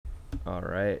All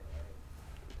right.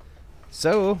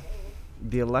 So,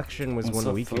 the election was What's one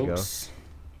up, week ago. folks?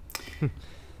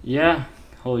 Yeah,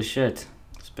 holy shit.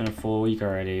 It's been a full week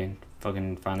already.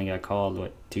 Fucking finally got called,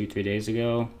 what, 2, 3 days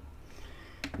ago?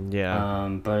 Yeah.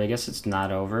 But I guess it's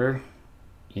not over.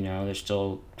 You know, they're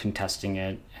still contesting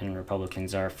it, and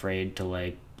Republicans are afraid to,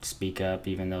 like, speak up,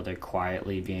 even though they're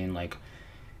quietly being, like,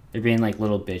 they're being, like,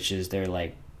 little bitches. They're,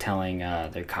 like, telling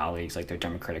their colleagues, like, their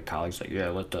Democratic colleagues, like, yeah,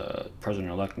 let the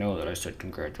president elect know that I said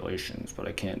congratulations, but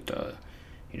I can't,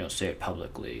 say it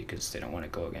publicly because they don't want to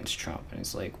go against Trump. And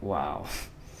it's like, wow.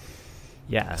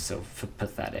 Yeah. So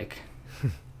pathetic.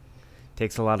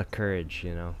 Takes a lot of courage,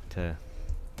 to.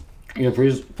 Yeah,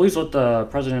 please let the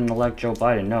president-elect Joe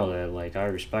Biden know that, like, I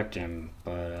respect him,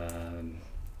 but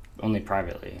only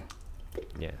privately,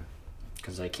 Yeah.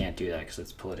 because I can't do that because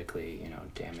it's politically,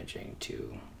 damaging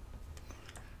to.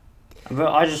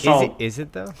 But I just Is it? saw. Is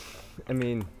it though? I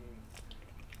mean,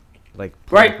 like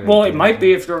Right. politically Well, it might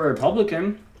be damaging. if you're a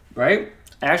Republican, right?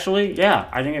 Actually, yeah,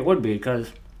 I think it would be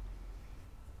because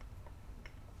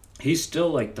he's still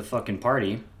like the fucking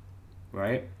party,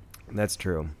 right? That's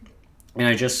true. And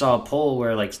I just saw a poll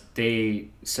where like they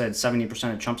said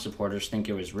 70% of Trump supporters think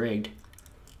it was rigged.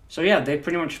 So yeah, they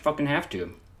pretty much fucking have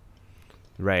to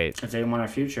Right. if they want a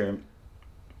future.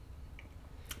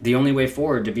 The only way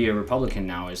forward to be a Republican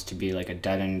now is to be like a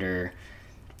dead ender,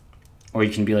 or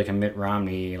you can be like a Mitt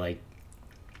Romney like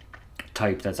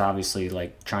type that's obviously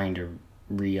like trying to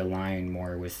realign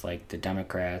more with like the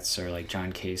Democrats or like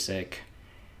John Kasich.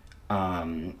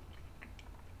 Um,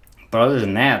 but other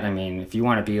than that, I mean, if you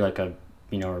want to be like a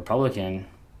Republican,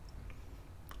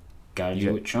 gotta You do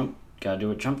got. what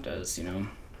Trump does.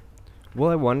 Well,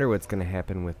 I wonder what's gonna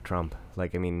happen with Trump.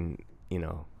 Like, I mean,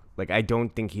 like I don't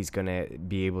think he's gonna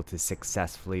be able to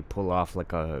successfully pull off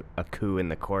like a coup in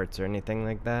the courts or anything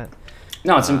like that.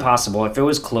 No, it's Uh, impossible. If it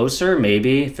was closer,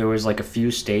 maybe. If it was like a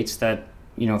few states that,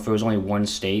 if it was only one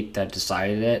state that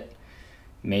decided it,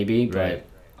 maybe. right.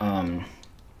 But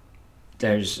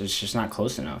it's just not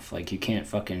close enough. Like you can't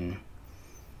fucking.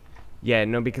 Yeah.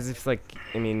 No, because if like,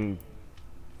 I mean,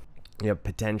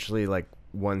 potentially like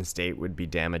one state would be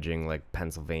damaging like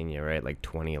Pennsylvania, right? Like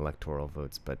 20 electoral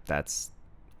votes, but that's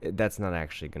not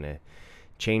actually going to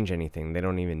change anything. They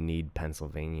don't even need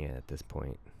Pennsylvania at this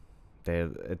point.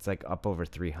 It's like up over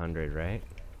 300, right?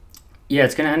 Yeah,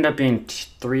 it's gonna end up being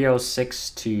 306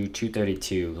 to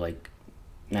 232. Like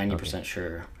ninety Okay. percent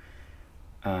sure.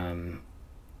 Um,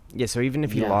 Yeah, so even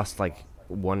if he yeah. lost like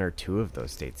one or two of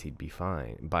those states, he'd be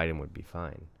fine. Biden would be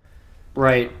fine.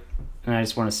 Right. And I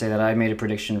just want to say that I made a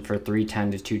prediction for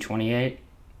 310 to 228.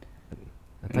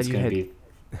 I And thought it's you gonna had be.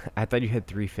 I thought you had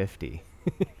 350.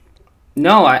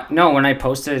 No. When I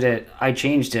posted it, I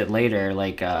changed it later.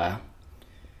 Like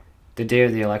the day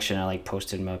of the election, I like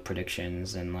posted my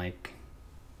predictions and like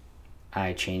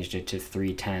I changed it to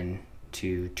 310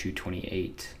 to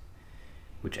 228,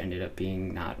 which ended up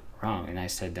being not wrong. And I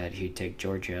said that he'd take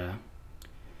Georgia.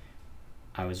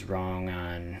 I was wrong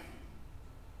on.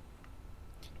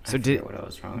 I So forget what I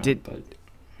was wrong on, did but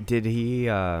did he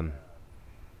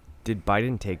did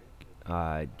Biden take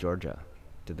Georgia?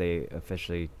 Did they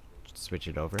officially switch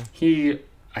it over?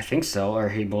 I think so, or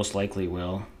he most likely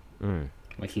will. Mm.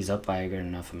 Like he's up by a good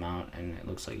enough amount, and it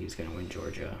looks like he's gonna win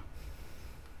Georgia.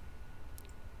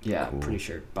 Yeah, I'm pretty Cool.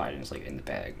 sure Biden's like in the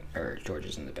bag, or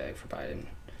Georgia's in the bag for Biden.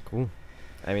 Cool.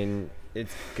 I mean,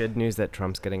 it's good news that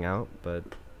Trump's getting out, but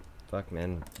fuck,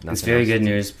 man, It's nothing very else. good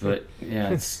news, but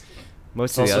yeah,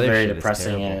 Most it's of the also other very shit is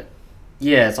depressing. terrible.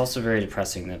 Yeah, it's also very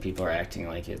depressing that people are acting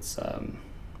like it's a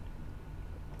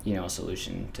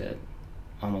solution to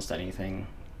almost anything.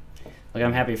 Like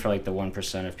I'm happy for like the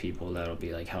 1% of people that'll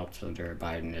be like helped under a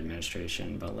Biden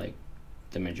administration, but like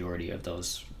the majority of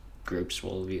those groups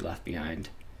will be left behind.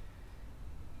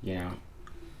 You know,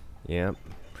 Yep,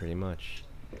 pretty much.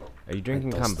 Are you like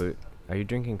drinking those. kombucha? Are you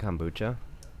drinking kombucha?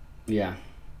 Yeah,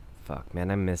 Fuck,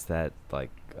 man, I miss that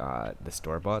like the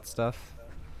store bought stuff.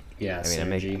 yeah, I mean,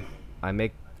 synergy. I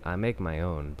make I make my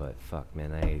own, but fuck,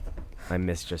 man, I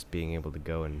miss just being able to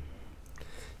go and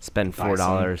spend Buy four some.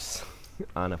 dollars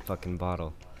on a fucking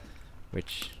bottle,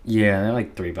 which Yeah, they're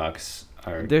like $3.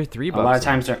 Or they're three a lot bucks of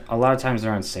times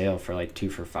they're on sale for like 2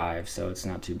 for $5, so it's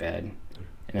not too bad.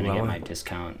 And then I get Well, my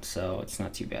discount, so it's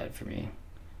not too bad for me.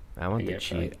 I I want the get it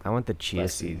for like I want the chia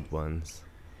less seed than. ones.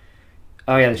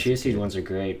 Oh yeah, the Those are chia seed good. ones are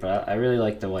great, but I really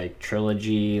like the like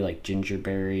trilogy, like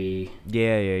gingerberry.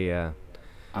 Yeah, yeah, yeah.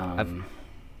 I've Um,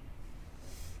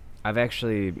 I've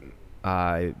actually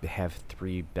have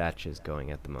three batches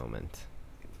going at the moment.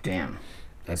 damn,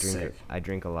 that's sick. I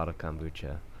drink a lot of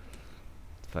kombucha.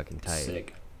 It's fucking tight.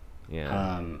 Sick.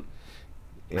 Yeah. Um,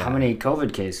 How many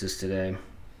COVID cases today?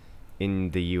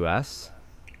 In the U.S.?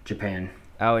 Japan.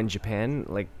 Oh, in Japan,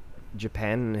 like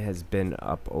Japan has been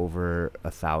up over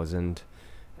 1,000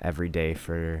 every day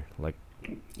for like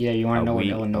Yeah, you want to know what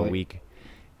Illinois? a week.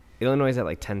 Illinois is at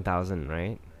like 10,000,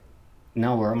 right?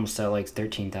 No, we're almost at like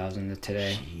 13,000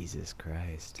 today. Jesus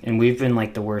Christ. And we've been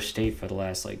like the worst state for the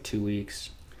last like 2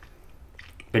 weeks.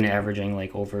 Been averaging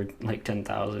like over like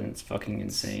 10,000. It's fucking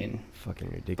insane. Fucking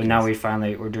ridiculous. But now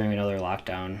we're doing another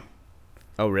lockdown.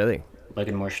 Oh, really? Like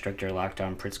a more stricter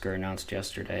lockdown. Pritzker announced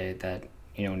yesterday that,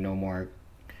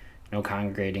 no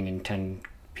congregating in 10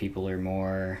 people or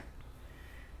more.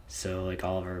 So like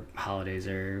all of our holidays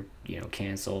are,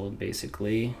 canceled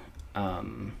basically. I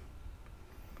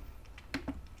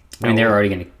mean, they're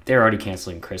already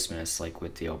canceling Christmas, like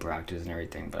with the Obrachtas and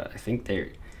everything. But I think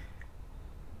they're,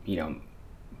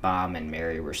 Mom and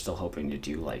Mary were still hoping to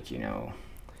do like,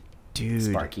 dude,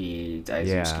 Sparky,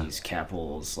 Dysewski's,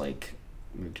 Kappel's, like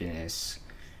McGinnis.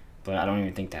 But I don't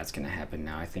even think that's gonna happen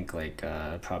now. I think like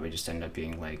probably just end up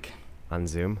being like on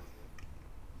Zoom.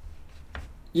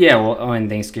 Yeah, well, on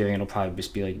Thanksgiving it'll probably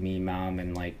just be like me, Mom,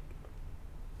 and like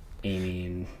Amy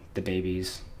and the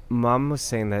babies. Mom was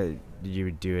saying that you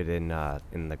would do it in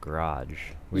the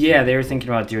garage. Yeah, they were thinking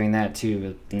about doing that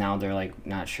too, but now they're like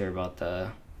not sure about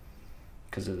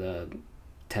because of the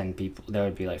 10 people. That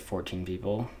would be like 14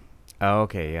 people. Oh,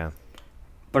 okay, yeah.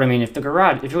 But I mean, if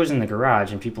it was in the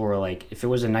garage and people were like, if it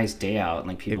was a nice day out and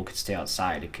like people could stay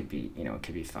outside, it could be, it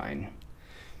could be fine.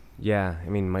 Yeah, I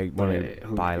mean, might want to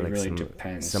buy like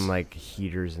really some like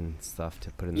heaters and stuff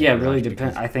to put in the garage. Yeah, it really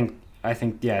depends. I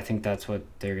think that's what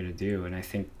they're gonna do, and I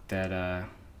think that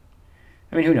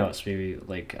I mean, who knows? Maybe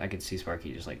like I could see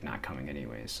Sparky just like not coming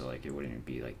anyway, so like it wouldn't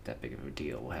be like that big of a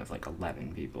deal. We'll have like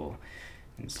 11 people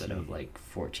instead of like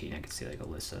 14. I could see like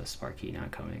Alyssa, Sparky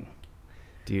not coming.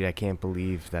 Dude, I can't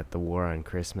believe that the war on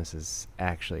Christmas is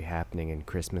actually happening and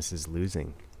Christmas is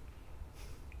losing.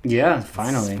 Yeah,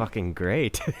 finally. It's fucking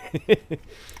great.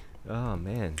 Oh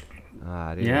man.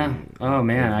 Yeah. Oh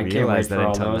man, I can't wait for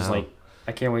all those now. Like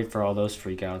I can't wait for all those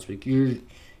freakouts. Like you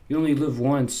only live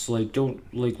once. Like don't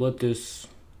like let this,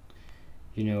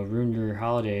 ruin your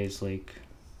holidays. Like.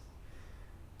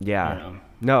 Yeah. I don't know.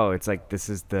 No, it's like this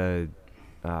is the,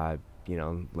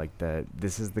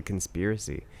 this is the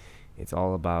conspiracy. It's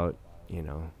all about,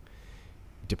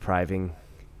 depriving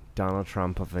Donald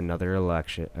Trump of another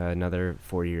election, another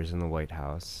 4 years in the White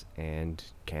House, and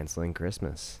canceling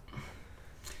Christmas.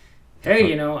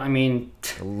 Hey, I mean...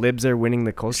 The libs are winning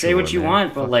the culture Say what you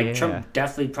want, but, Fuck yeah. Trump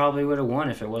definitely probably would have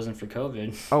won if it wasn't for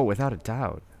COVID. Oh, without a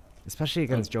doubt. Especially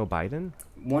against Joe Biden.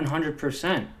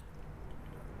 100%.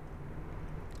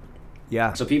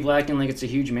 Yeah. So people acting like it's a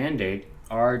huge mandate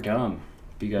are dumb,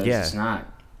 because it's not.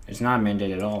 It's not a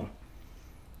mandate at all.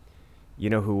 You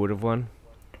know who would have won?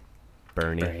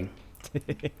 Bernie.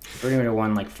 Bernie would have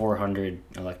won like 400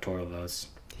 electoral votes.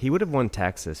 He would have won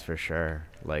Texas for sure.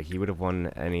 Like he would have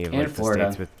won any of like, the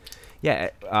Florida. states with.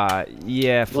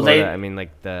 Yeah, Florida. I mean,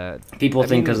 like the people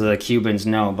think because of the Cubans,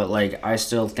 no, but like I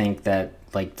still think that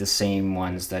like the same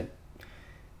ones like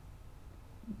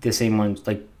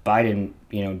Biden,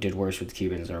 did worse with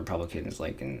Cubans than Republicans,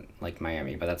 like in like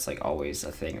Miami, but that's like always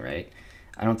a thing, right?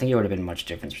 I don't think it would have been much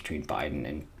difference between Biden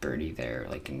and Bernie there,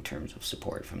 like in terms of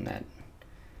support from that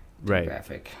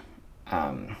demographic.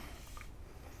 I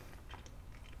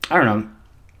don't know.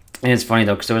 And it's funny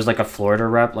though, because there was like a Florida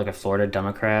rep, like a Florida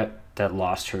Democrat that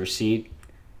lost her seat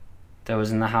that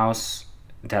was in the House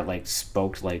that like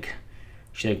spoke like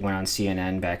she like went on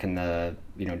CNN back in the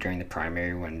during the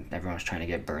primary when everyone was trying to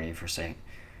get Bernie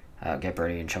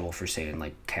in trouble for saying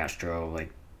like Castro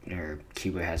or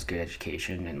Cuba has good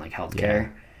education and like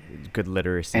healthcare, good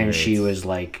literacy and rates. she was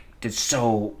like it's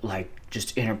so like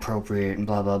just inappropriate and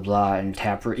blah blah blah, and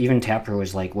Tapper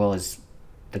was like, well, is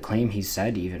the claim he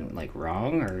said even like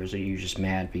wrong, or is it you just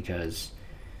mad because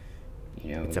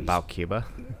it's about Cuba?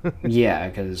 Yeah,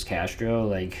 because Castro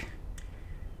like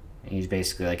he's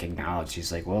basically like acknowledged,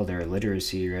 he's like, well, their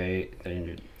literacy rate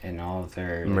and all of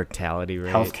their mortality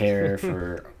rate, healthcare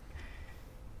for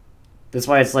that's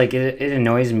why it's like it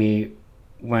annoys me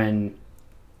when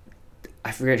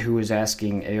I forget who was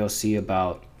asking AOC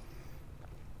about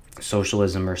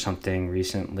socialism or something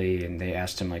recently, and they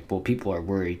asked him like, well, people are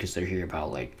worried because they're hearing about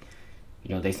like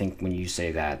they think when you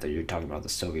say that you're talking about the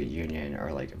Soviet Union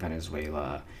or like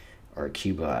Venezuela or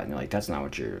Cuba, and they're like, that's not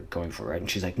what you're going for, right? And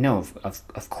she's like, no,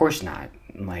 of course not.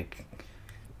 And like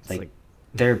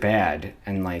they're bad,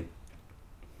 and like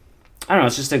I don't know,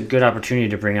 it's just a good opportunity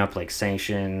to bring up like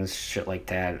sanctions, shit like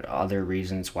that, other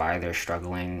reasons why they're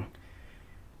struggling.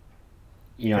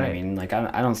 You know what I mean? Like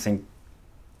I don't think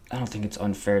I don't think it's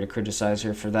unfair to criticize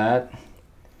her for that.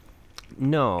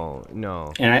 No,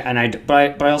 no.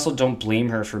 But I also don't blame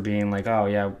her for being like, oh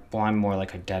yeah, well I'm more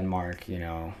like a Denmark,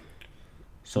 I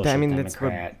social mean, that's what.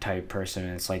 democrat type person.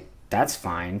 And it's like that's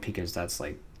fine because that's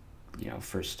like,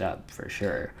 first step for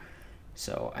sure.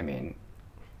 So I mean,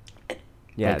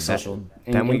 Yeah, like social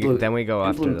then we go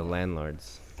after the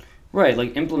landlords. right,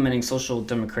 like implementing social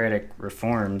democratic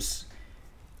reforms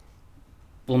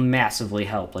will massively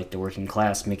help like the working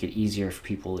class, make it easier for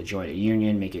people to join a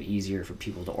union, make it easier for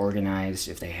people to organize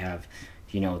if they have,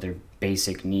 their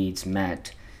basic needs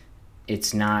met.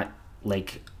 It's not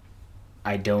like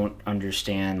I don't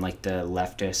understand like the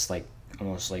leftist like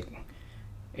almost like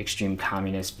extreme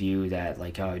communist view that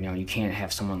like, oh, you can't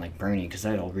have someone like Bernie because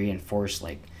that'll reinforce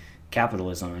like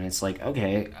capitalism. And it's like,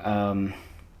 okay,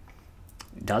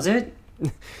 does it?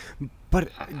 But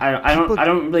I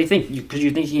don't really think, because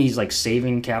you think he's like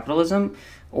saving capitalism,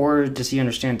 or does he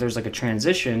understand there's like a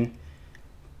transition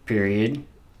period,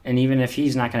 and even if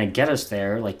he's not going to get us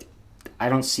there, like I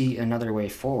don't see another way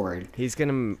forward. he's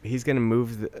gonna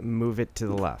move it to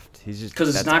the left. He's just, Because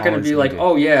it's that's not going all to he's be gonna like, do.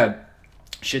 oh yeah,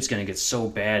 shit's going to get so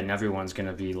bad and everyone's going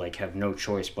to be like have no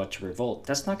choice but to revolt.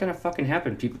 That's not going to fucking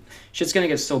happen. Shit's going to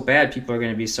get so bad, people are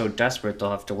going to be so desperate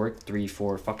they'll have to work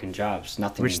 3-4 fucking jobs.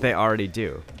 Nothing. Which they already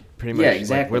do. Pretty much. Yeah, Like,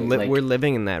 exactly. we're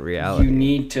living in that reality. You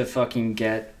need to fucking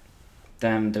get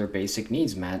them their basic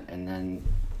needs met, and then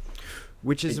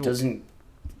Which is it doesn't.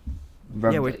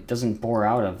 It doesn't bore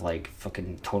out of like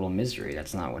fucking total misery.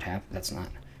 That's not what happened. That's not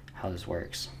how this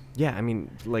works. Yeah, I mean,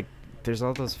 like, there's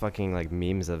all those fucking like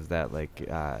memes of that, like,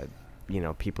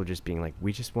 people just being like,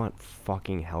 we just want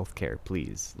fucking healthcare,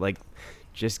 please. Like,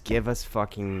 just give us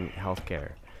fucking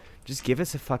healthcare. Just give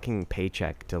us a fucking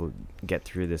paycheck to get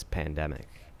through this pandemic.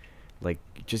 Like,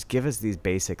 just give us these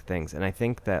basic things. And I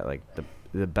think that like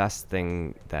the best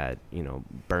thing that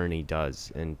Bernie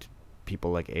does and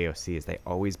people like AOC is they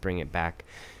always bring it back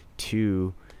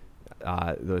to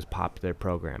those popular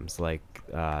programs like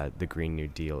the Green New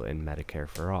Deal and Medicare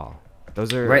for All.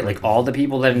 Those are right. Like all the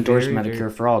people that endorsed very, Medicare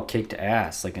very... for All kicked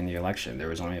ass. Like in the election, there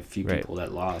was only a few Right. people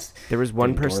that lost. There was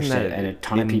one person that and a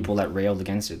ton of people that railed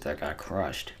against it that got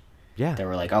crushed. Yeah. They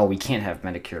were like, oh, we can't have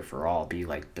Medicare for All be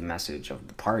like the message of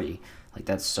the party. Like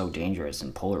that's so dangerous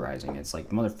and polarizing. It's like,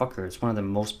 motherfucker, it's one of the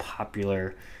most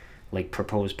popular like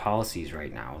proposed policies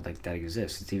right now like that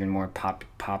exists. It's even more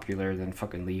popular than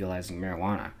fucking legalizing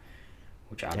marijuana,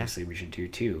 which obviously we should do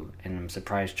too. And I'm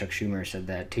surprised Chuck Schumer said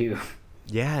that too.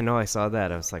 Yeah, no, I saw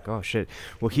that. I was like, oh shit.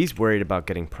 Well, he's worried about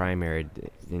getting primaried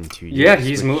in 2 years. Yeah,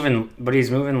 he's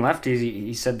moving left.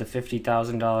 He said the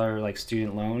 $50,000 like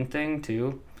student loan thing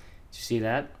too. Did you see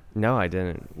that? No, I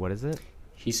didn't. What is it?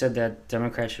 He said that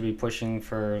Democrats should be pushing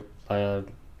for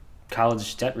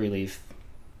college debt relief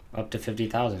up to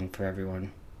 $50,000 for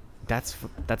everyone. That's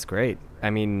great. I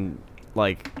mean,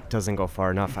 like, doesn't go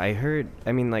far enough. I heard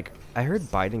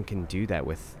Biden can do that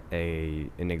with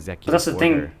an executive But that's the order,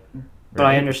 thing. But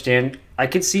right? I understand. I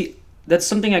could see that's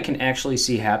something I can actually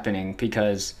see happening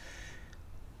because,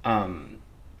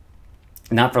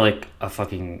 not for like a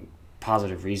fucking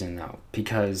positive reason though,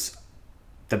 because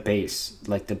the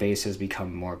base has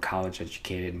become more college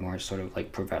educated, more sort of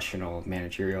like professional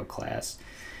managerial class,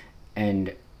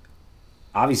 and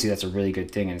obviously that's a really good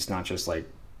thing. And it's not just like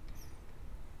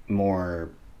more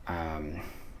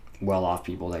well-off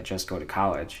people that just go to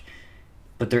college,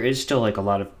 but there is still like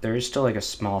a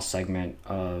small segment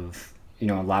of a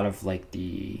lot of like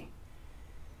the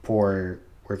poor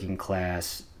working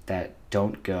class that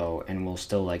don't go and will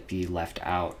still like be left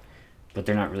out, but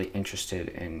they're not really interested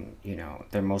in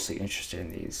they're mostly interested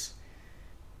in these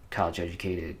college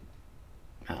educated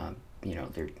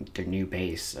their new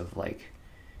base of like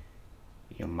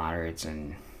moderates.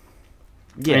 And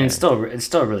Yeah. I mean, it's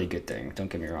still a really good thing, don't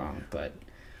get me wrong, but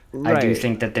Right. I do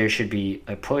think that there should be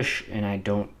a push, and I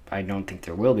don't think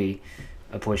there will be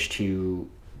a push to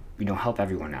help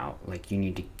everyone out. Like you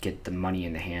need to get the money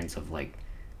in the hands of like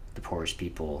the poorest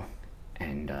people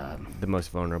and The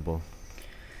most vulnerable.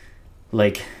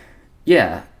 like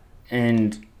yeah.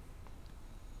 And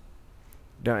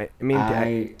No, I mean,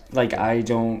 I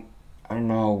don't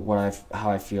know how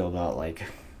I feel about like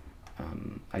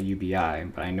a UBI,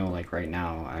 but I know like right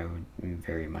now I would be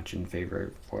very much in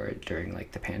favor for it during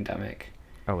like the pandemic.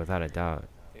 oh, without a doubt.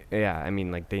 Yeah, I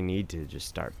mean, like, they need to just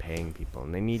start paying people,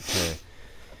 and they need to...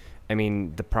 I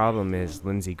mean, the problem is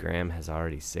Lindsey Graham has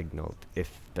already signaled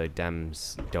if the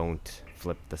Dems don't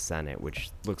flip the Senate,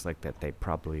 which looks like that they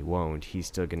probably won't, he's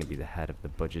still going to be the head of the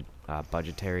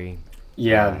budgetary...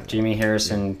 Yeah, Jamie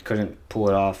Harrison couldn't pull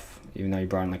it off, even though he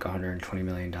brought in like $120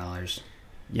 million.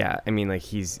 Yeah, I mean, like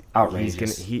he's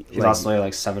Outrageous. he He lost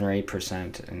like 7 or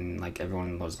 8%, and like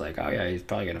everyone was like, "Oh yeah, he's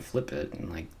probably gonna flip it," and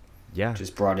like yeah,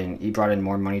 just brought in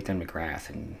more money than McGrath,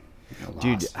 and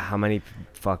dude, lost.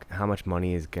 how much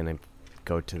money is gonna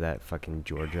go to that fucking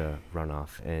Georgia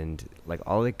runoff? And like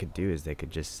all they could do is they could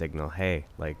just signal, hey,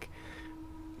 like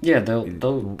Yeah,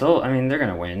 they'll. I mean, they're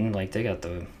gonna win. Like they got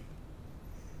the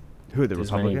who, the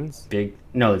as many Republicans? big.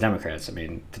 No, the Democrats. I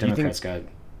mean, the You think Democrats got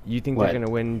you think they're what? gonna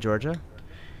win Georgia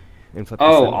and flip the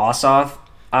Oh, Senate?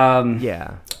 Ossoff.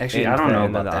 Yeah, Actually, and I don't know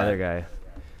and then about the other that. guy.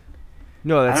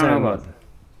 No, I that's don't not. know about.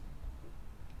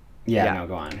 Yeah, Yeah, no,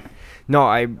 go on. no,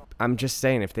 I'm just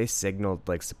saying if they signaled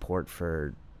like support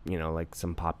for like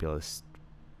some populist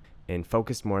and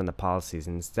focused more on the policies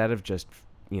instead of just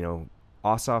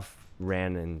Ossoff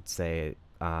ran and say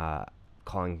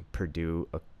calling Purdue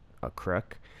a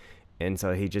crook, and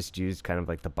so he just used kind of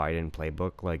like the Biden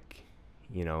playbook, like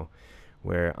you know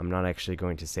where I'm not actually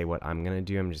going to say what I'm going to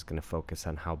do, I'm just going to focus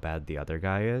on how bad the other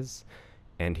guy is,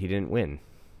 and he didn't win.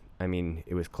 I mean,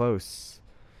 it was close,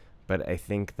 but I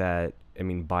think that, I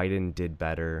mean, Biden did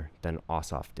better than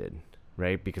Ossoff did,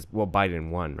 right? Because, well, Biden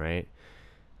won, right?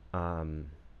 Um,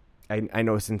 I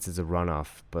know since it's a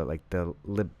runoff, but like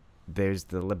there's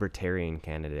the libertarian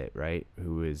candidate, right,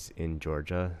 who is in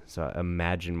Georgia. So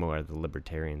imagine more of the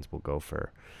libertarians will go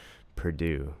for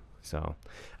Purdue. So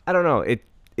I don't know.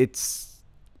 It's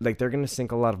like they're gonna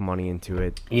sink a lot of money into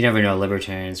it. You never know.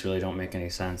 Libertarians really don't make any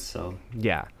sense. So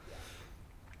Yeah.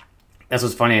 that's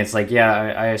what's funny. It's like, yeah,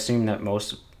 I assume that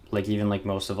most, like even like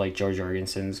most of like George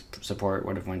Jorgensen's support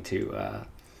would have went to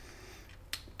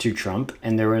Trump,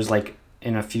 and there was like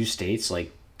in a few states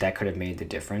like that could have made the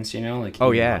difference. Like Oh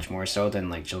even yeah. much more so than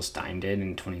like Jill Stein did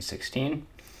in 2016.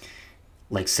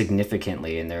 Like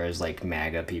significantly, and there was like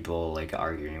MAGA people like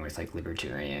arguing with like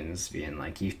libertarians, being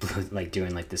like you like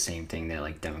doing like the same thing that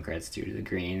like Democrats do to the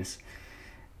Greens.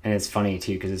 And it's funny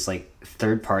too because it's like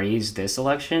third parties this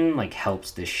election like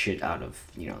helps the shit out of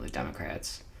the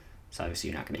Democrats. So obviously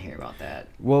you're not going to hear about that.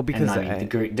 Well, And because I mean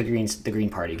the Green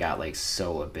Party got like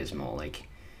so abysmal. Like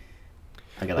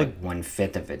I got like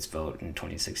 1/5 of its vote in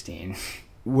 2016.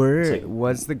 where like,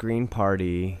 was the Green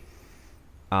Party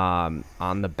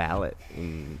on the ballot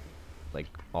in like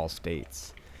all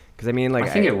states? Because I mean, like I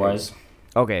think it was.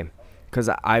 okay, because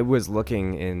I was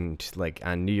looking and like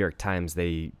on New York Times,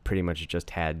 they pretty much just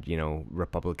had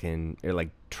Republican or like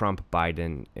Trump,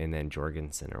 Biden, and then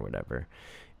Jorgensen or whatever,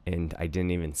 and I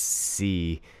didn't even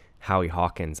see Howie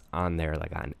Hawkins on there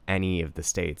like on any of the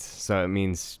states. So it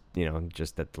means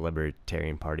just that the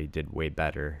Libertarian Party did way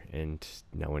better, and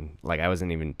no one, like, I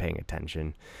wasn't even paying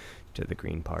attention to the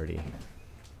Green Party.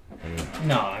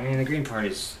 No, I mean the Green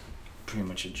Party's pretty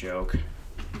much a joke.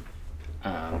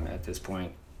 At this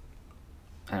point,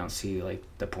 I don't see like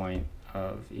the point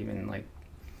of even like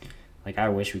I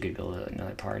wish we could build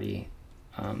another party,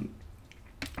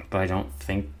 but I don't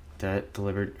think that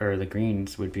the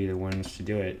Greens would be the ones to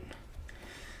do it.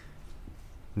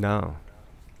 No.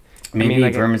 Maybe I mean,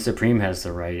 like, Vermin Supreme has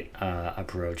the right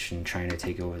approach in trying to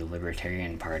take over the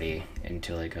Libertarian Party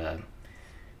into like a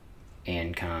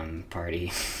ANCOM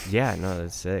party. yeah, no,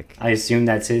 that's sick. I assume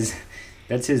that's his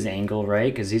angle,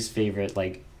 right? Because his favorite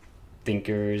like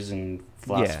thinkers and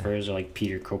philosophers are like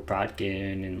Peter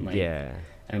Kropotkin and like Yeah.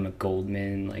 Emma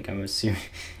Goldman. Like I'm assuming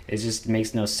it just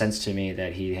makes no sense to me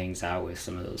that he hangs out with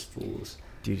some of those fools.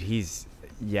 Dude,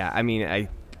 yeah, I mean, I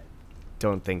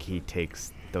don't think he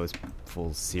takes those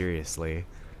fools seriously.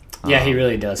 Yeah, he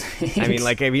really does. I mean,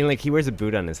 like he wears a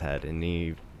boot on his head and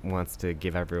he wants to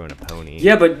give everyone a pony.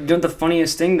 Yeah, but the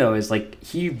funniest thing though is like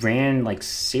he ran like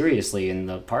seriously in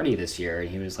the party this year.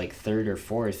 He was like third or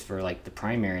fourth for like the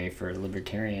primary for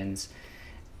libertarians,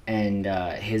 and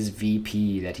his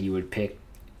VP that he would pick,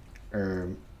 or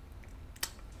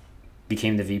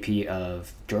became the VP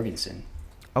of Jorgensen.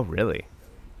 Oh, really?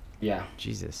 Yeah.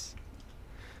 Jesus.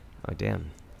 Oh,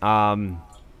 damn.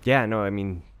 Yeah, no, I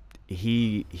mean,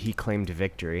 he claimed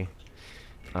victory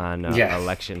on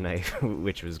election night,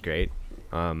 which was great.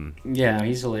 Yeah,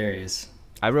 he's hilarious.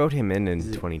 I wrote him in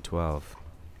 2012.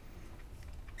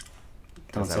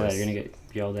 Don't say that. You're gonna get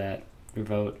yelled at. Your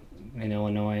vote in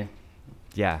Illinois.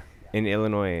 Yeah, in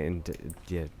Illinois, and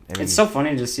yeah. I mean, It's so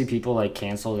funny to see people like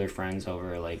cancel their friends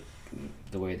over like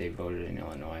the way they voted in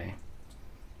Illinois.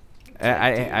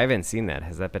 I haven't seen that.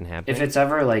 Has that been happening? If it's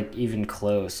ever like even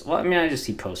close, well, I mean, I just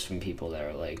see posts from people that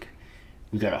are like,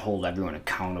 "We gotta hold everyone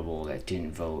accountable that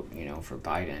didn't vote, for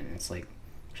Biden." It's like,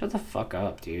 shut the fuck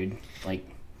up, dude. Like,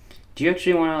 do you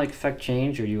actually want to like affect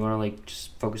change, or do you want to like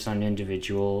just focus on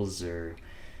individuals, or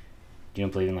do you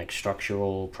don't believe in like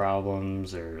structural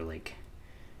problems, or like,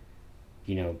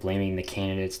 blaming the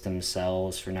candidates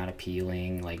themselves for not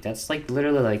appealing. Like, that's like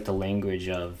literally like the language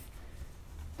of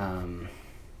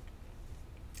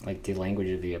like the language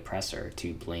of the oppressor,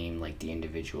 to blame like the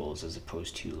individuals as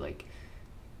opposed to like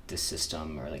the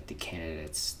system or like the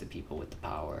candidates, the people with the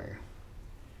power,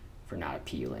 for not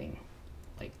appealing.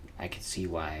 Like, I could see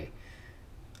why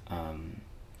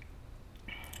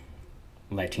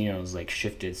Latinos like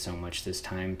shifted so much this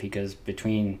time, because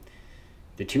between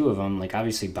the two of them, like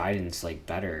obviously Biden's like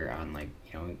better on like,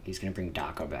 he's gonna bring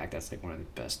DACA back. That's like one of the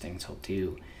best things he'll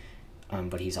do.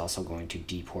 But he's also going to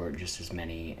deport just as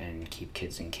many and keep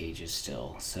kids in cages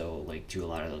still. So like, to a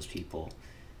lot of those people,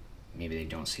 maybe they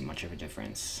don't see much of a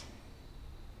difference.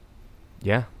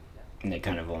 Yeah. And they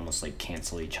kind of almost like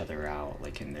cancel each other out,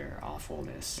 like in their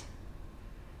awfulness.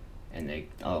 And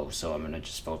so I'm gonna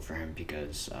just vote for him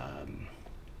because a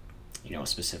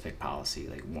specific policy,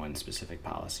 like one specific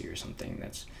policy or something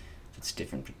that's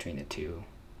different between the two.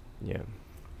 Yeah.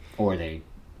 Or they,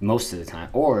 most of the time,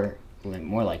 or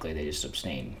more likely they just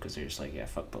abstain because they're just like, yeah,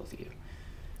 fuck both of you.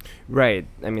 Right.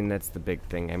 I mean, that's the big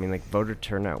thing. I mean, like, voter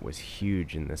turnout was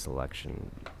huge in this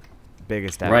election.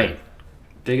 Biggest ever. Right.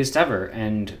 Biggest ever.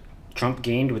 And Trump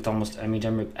gained with almost every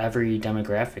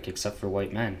demographic except for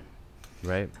white men.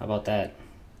 Right. How about that?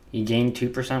 He gained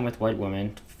 2% with white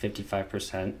women,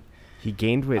 55%. He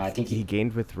gained with he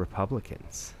gained with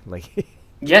Republicans. Like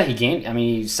yeah, he gained. I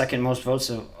mean, second most votes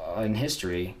in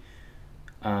history,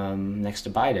 next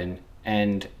to Biden,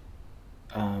 and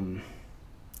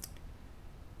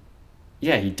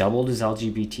yeah, he doubled his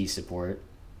LGBT support.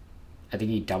 I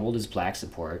think he doubled his black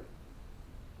support.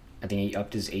 I think he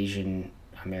upped his Asian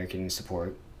American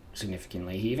support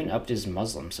significantly. He even upped his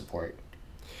Muslim support.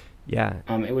 Yeah.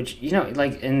 Which,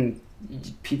 like, and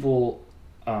people,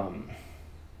 and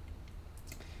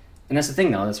that's the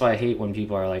thing though. That's why I hate when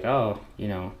people are like, oh,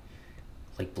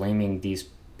 like blaming these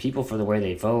people for the way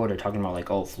they vote, or talking about like,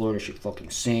 oh, Florida should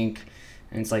fucking sink.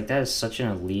 And it's like, that is such an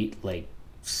elite, like,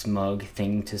 smug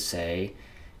thing to say.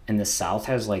 And the South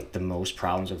has like the most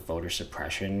problems with voter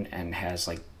suppression and has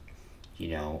like,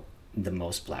 the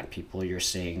most black people. You're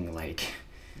seeing like,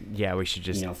 yeah, we should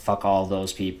just fuck all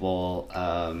those people,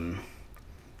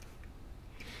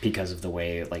 because of the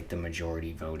way like the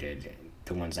majority voted,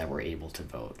 the ones that were able to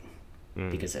vote.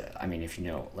 Because I mean, if you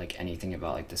know like anything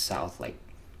about like the South, like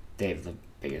they have the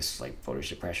biggest like voter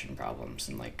suppression problems.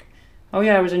 And like, oh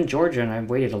yeah, I was in Georgia and I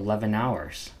waited 11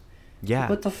 hours. Yeah. Like,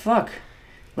 what the fuck?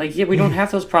 Like, yeah, we don't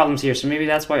have those problems here, so maybe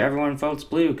that's why everyone votes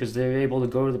blue, because they're able to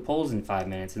go to the polls in 5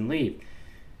 minutes and leave.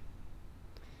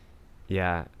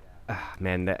 Yeah.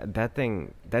 Man, that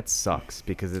thing, that sucks,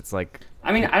 because it's like...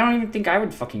 I mean, I don't even think I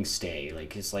would fucking stay.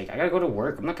 Like, it's like, I gotta go to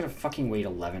work. I'm not gonna fucking wait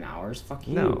 11 hours. Fuck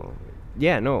you. No.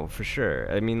 Yeah, no, for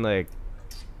sure. I mean, like...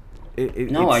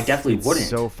 No, I definitely wouldn't. It's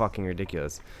so fucking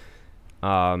ridiculous.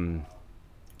 No,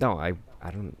 I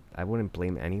wouldn't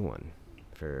blame anyone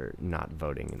for not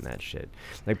voting in that shit.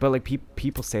 Like, but like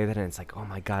people say that and it's like, oh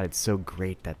my god, it's so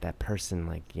great that person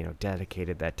like,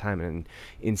 dedicated that time. And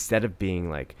instead of being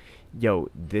like, yo,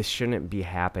 this shouldn't be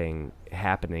happening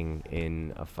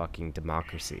in a fucking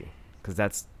democracy, because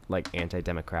that's like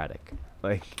anti-democratic.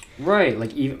 Like, right,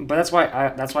 like, even, but that's why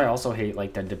I also hate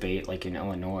like the debate like in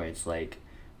Illinois. It's like,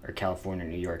 or California,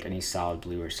 New York, any solid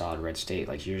blue or solid red state,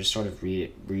 like you're just sort of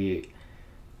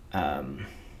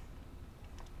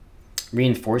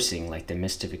reinforcing like the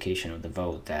mystification of the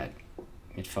vote, that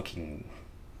it fucking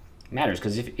matters.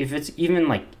 Because if it's even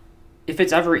like, if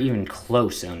it's ever even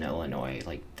close in Illinois,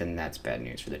 like, then that's bad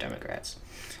news for the Democrats.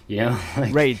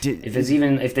 Like, right. If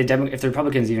the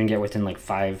Republicans even get within like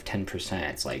 5-10%,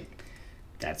 it's like,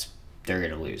 they're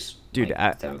gonna lose. Dude,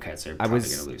 like, Democrats are probably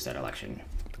gonna lose that election.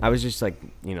 I was just like,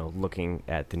 looking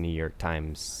at the New York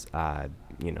Times,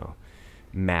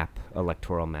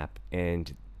 electoral map,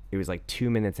 and it was like 2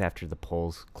 minutes after the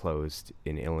polls closed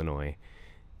in Illinois,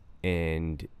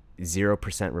 and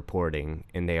 0% reporting,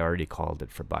 and they already called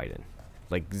it for Biden.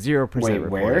 Like 0% reporting.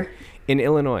 Where? In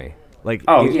Illinois. Like,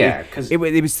 because it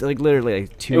was like literally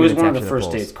like 2 minutes after the polls. It was one of the first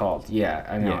states called. Yeah,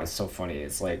 I know. Yeah. It's so funny.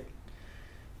 It's like,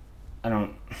 I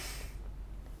don't.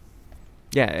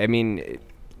 Yeah, I mean,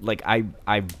 like I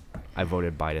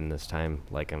voted Biden this time.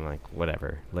 Like, I'm like,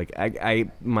 whatever. Like,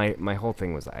 my whole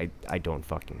thing was I don't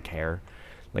fucking care.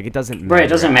 Like, it doesn't matter. Right, it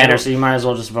doesn't matter, so you might as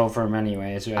well just vote for him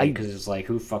anyways, right? Because it's like,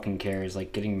 who fucking cares?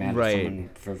 Like, getting mad at someone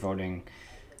for voting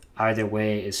either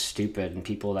way is stupid, and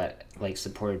people that, like,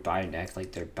 supported Biden act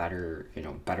like they're better,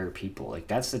 better people. Like,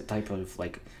 that's the type of,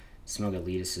 like, smug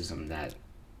elitism that,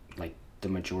 like, the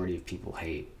majority of people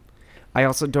hate. I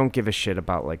also don't give a shit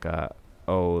about, like, a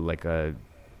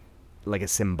like a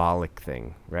symbolic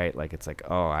thing, right? Like it's like,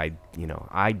 oh, I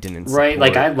didn't Right,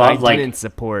 like, support, I love, like, didn't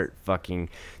support fucking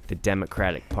the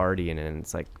Democratic Party, and then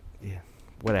it's like, yeah,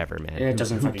 whatever, man. it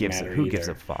doesn't fucking matter Who gives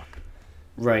either. a fuck?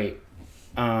 Right.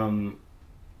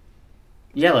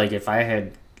 Yeah, like, if I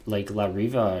had, like, La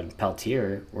Riva and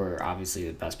Peltier were obviously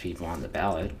the best people on the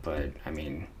ballot, but, I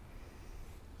mean,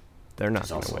 They're not there's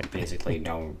gonna also win. basically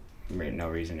no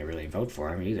reason to really vote for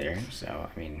him either. So,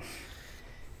 I mean,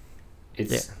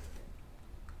 it's,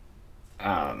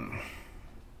 I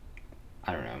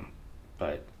don't know,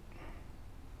 but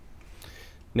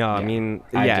No, I yeah, mean,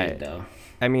 I yeah, did, though.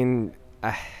 I mean,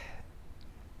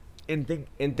 and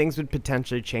things would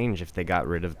potentially change if they got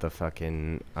rid of the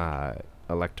fucking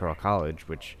electoral college,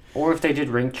 which, Or if they did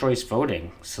ranked choice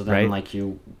voting, so then, right? like,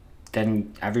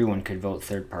 then everyone could vote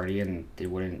third party, and it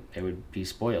would be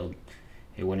spoiled.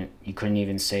 You couldn't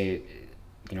even say,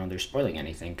 they're spoiling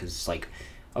anything, because, like,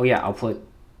 oh yeah, I'll put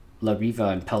La Riva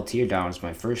and Peltier down as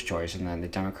my first choice, and then the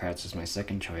Democrats as my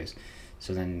second choice.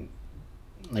 So then,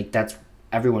 like,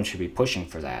 everyone should be pushing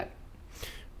for that,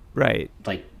 Right.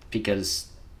 like, because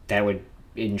that would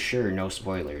ensure no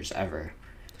spoilers ever.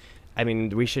 I mean,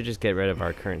 we should just get rid of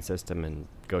our current system and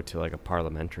go to like a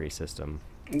parliamentary system.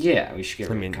 Yeah, we should get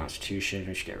I rid mean, of the Constitution.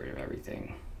 We should get rid of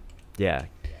everything. yeah,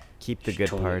 keep the Should good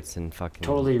totally- parts and fucking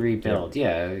Totally rebuild.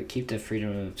 Yeah, keep the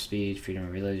freedom of speech, freedom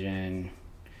of religion,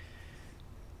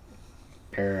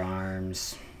 bear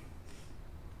arms.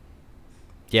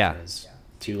 Yeah, It's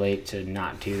too late to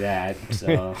not do that.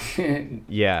 So,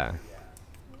 yeah,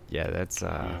 yeah.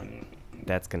 um,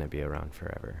 That's gonna be around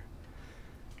forever.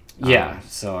 yeah.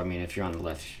 So I mean, if you're on the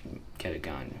left, get a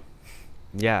gun.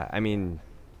 Yeah, I mean,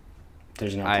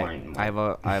 There's no I point. I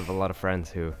have a lot of friends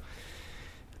who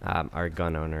are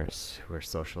gun owners who are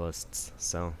socialists,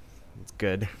 so it's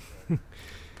good.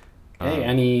 Hey,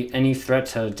 any threat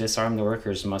to disarm the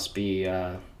workers must be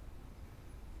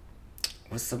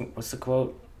what's the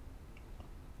quote?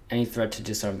 Any threat to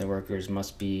disarm the workers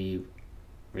must be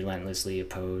relentlessly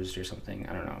opposed or something.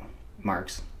 I don't know.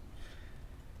 Marx.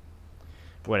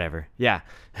 Whatever. Yeah.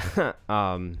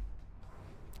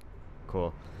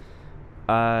 Cool.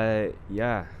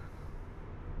 Yeah.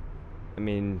 I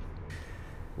mean,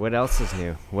 what else is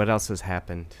new? What else has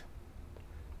happened?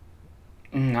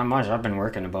 Not much. I've been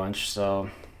working a bunch, so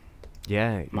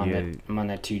Yeah, I'm on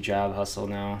that 2-job hustle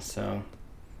now. So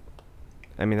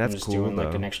I mean, I'm that's just cool doing though.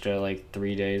 like an extra like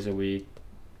 3 days a week.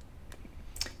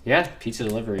 Yeah, pizza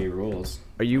delivery rules.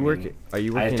 Are you I mean, working? Are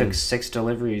you I working? took 6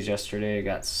 deliveries yesterday. I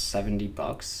got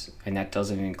 $70, and that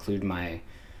doesn't include and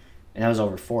that was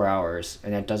over 4 hours,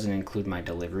 and that doesn't include my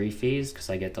delivery fees because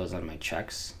I get those on my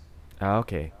checks. Oh,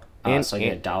 okay. So I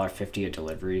get $1.50 a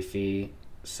delivery fee.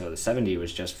 So the 70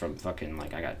 was just from fucking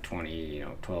like I got 20,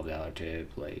 $12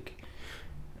 tip, like,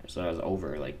 so I was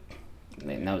over like,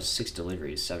 and that was 6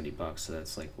 deliveries, $70. So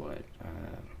that's like what,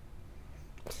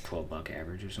 $12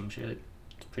 average or some shit.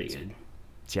 It's pretty good.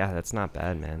 Yeah, that's not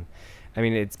bad, man. I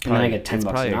mean, it's And then probably I get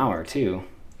 $10 an hour too.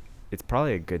 it's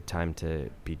probably a good time to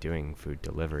be doing food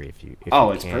delivery if you Oh,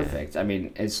 you it's can. perfect. I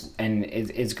mean,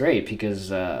 it's great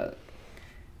because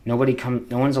no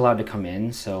one's allowed to come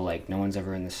in, so like no one's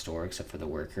ever in the store except for the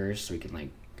workers, so we can like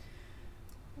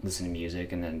listen to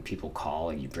music, and then people call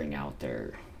and you bring out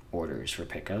their orders for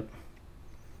pickup.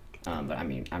 But I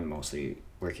mean, I'm mostly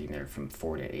working there from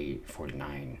 4 to 8, 4 to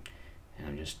 9, and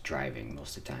I'm just driving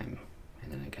most of the time,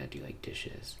 and then I gotta do like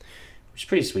dishes. Which is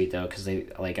pretty sweet though, because they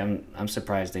like I'm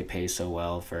surprised they pay so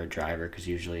well for a driver, because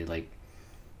usually like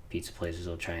pizza places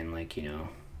will try and like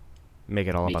Make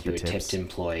it all make about you the a tips. tipped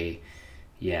employee.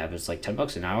 Yeah, but it's like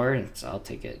 $10 an hour. I'll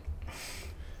take it.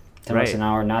 $10 Right. an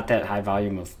hour. Not that high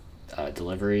volume of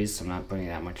deliveries. So I'm not putting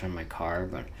that much on my car,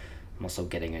 but I'm also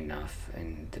getting enough,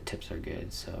 and the tips are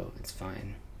good, so it's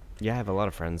fine. Yeah, I have a lot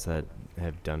of friends that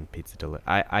have done pizza delivery.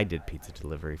 I did pizza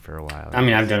delivery for a while. I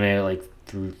mean, I've done it like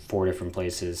through 4 different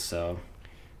places. So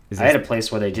Is I had a this-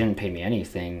 place where they didn't pay me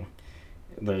anything,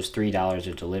 but it was $3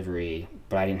 a delivery,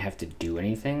 but I didn't have to do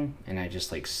anything, and I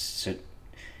just like sit.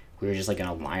 We were just like in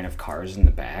a line of cars in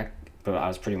the back, but I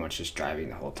was pretty much just driving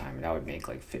the whole time, and I would make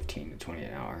like 15 to 20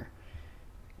 an hour.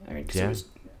 I mean, because Yeah. it was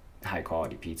high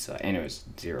quality pizza, and it was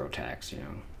zero tax.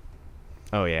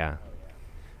 Oh yeah.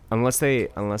 Unless they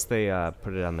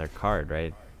put it on their card,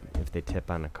 right? If they tip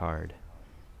on a card.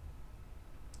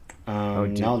 No,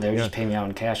 they would yeah. just pay me out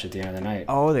in cash at the end of the night.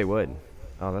 Oh, they would.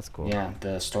 Oh, that's cool. Yeah,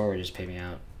 the store would just pay me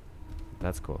out.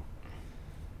 That's cool.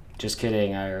 Just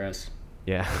kidding, IRS.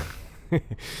 Yeah.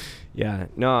 Yeah.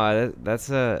 No, that's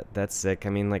sick. I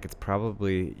mean, like it's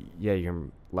probably you're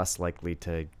less likely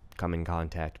to come in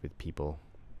contact with people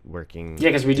working. Yeah,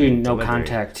 because we do doing no delivery.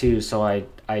 contact too. So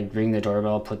I'd ring the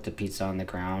doorbell, put the pizza on the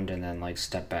ground, and then like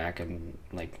step back and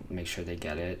like make sure they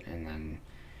get it, and then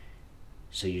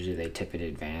so usually they tip it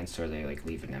advanced or they like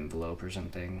leave an envelope or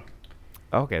something.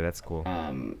 Okay, that's cool.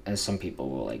 And some people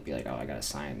will like be like, oh, I gotta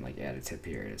sign like add a tip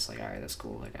here. It's like, all right, that's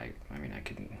cool. Like I mean, I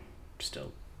can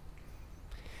still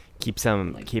Keep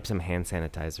some like hand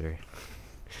sanitizer.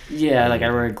 yeah, like I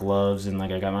Yeah. wear gloves and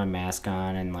like I got my mask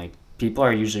on and like people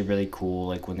are usually really cool.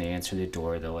 Like when they answer the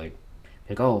door, they're like,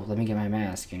 oh, let me get my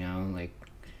mask. You know, like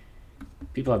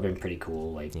people have been pretty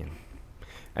cool. Like Yeah.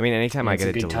 I mean, anytime and I it's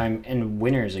get a it good time, and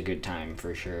winter is a good time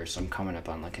for sure. So I'm coming up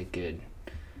on like a good,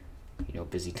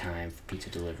 busy time for pizza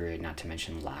delivery. Not to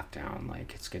mention lockdown.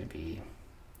 Like it's gonna be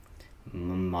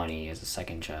money as a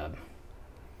second job.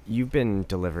 You've been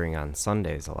delivering on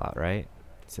Sundays a lot, right?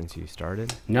 Since you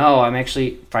started? No, I'm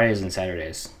actually Fridays and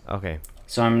Saturdays. Okay.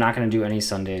 So I'm not gonna do any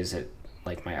Sundays at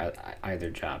like my either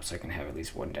job, so I can have at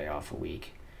least one day off a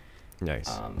week. Nice.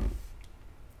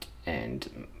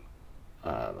 And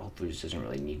Whole Foods doesn't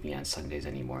really need me on Sundays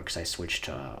anymore because I switched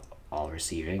to all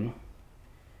receiving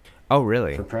Oh,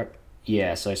 really? for prep.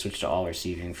 Yeah, so I switched to all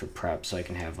receiving for prep, so I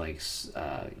can have like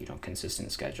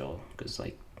consistent schedule because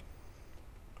like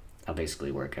I'll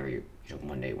basically work every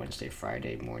Monday, Wednesday,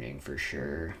 Friday morning for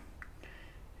sure,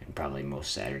 and probably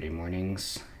most Saturday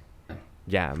mornings.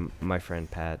 Yeah, my friend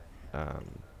Pat,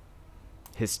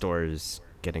 his store is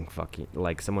getting fucking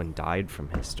like someone died from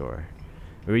his store.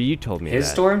 Or you told me His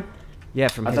that. store? Yeah,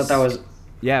 from I his. thought that was.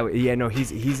 Yeah. No,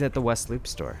 he's at the West Loop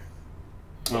store.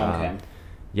 Oh, okay.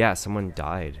 Yeah, someone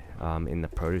died in the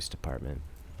produce department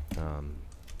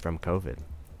from COVID.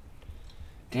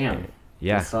 Damn.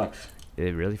 Yeah, That sucks.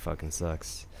 it really fucking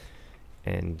sucks.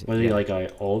 And Was he like an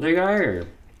older guy or?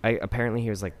 apparently he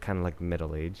was like kind of like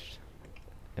middle aged.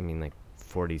 I mean like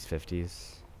 40s,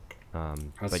 50s. That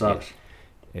but sucks.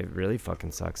 yeah, it really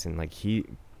fucking sucks. And like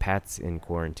Pat's in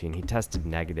quarantine. He tested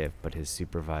negative, but his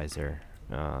supervisor,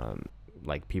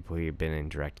 like people he had been in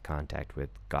direct contact with,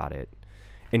 got it,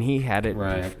 and he had it.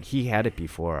 Right. He had it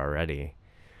before already.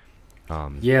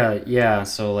 Yeah.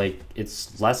 So like,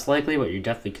 it's less likely, but you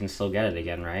definitely can still get it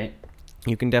again, right?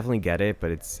 You can definitely get it,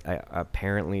 but it's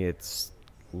apparently it's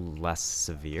less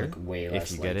severe Like way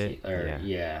less if you get it. likely. Or Yeah.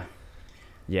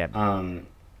 yeah. Yeah.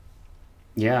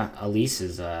 Yeah. Elise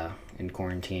is in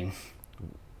quarantine.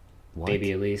 What?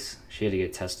 Baby Elise, she had to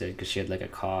get tested because she had like a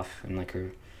cough and like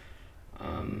her.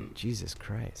 Jesus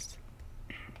Christ.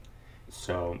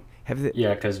 So Have the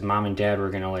yeah, because mom and dad were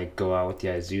gonna like go out with the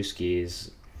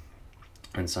Izuskis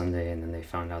on Sunday, and then they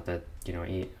found out that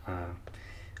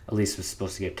Elise was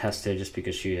supposed to get tested just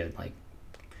because she had like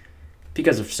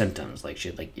because of symptoms, like she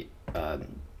had like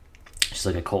just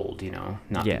like a cold,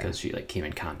 not Yeah. because she like came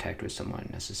in contact with someone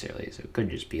necessarily. So it could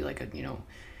just be like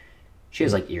she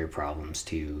has like ear problems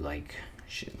too. Like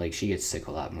she gets sick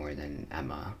a lot more than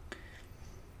Emma.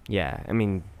 Yeah, I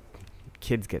mean,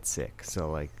 kids get sick, so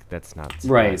like that's not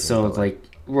Right. surprising, So but, it's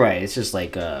like right. It's just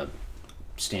like a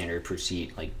standard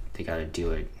procedure. Like they got to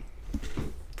do it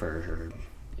for her,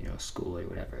 school or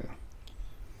whatever.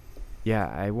 yeah,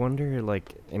 I wonder,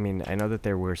 like, I mean, I know that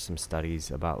there were some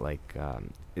studies about, like,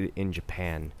 in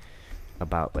Japan,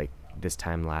 about, like, this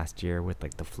time last year with,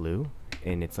 like, the flu,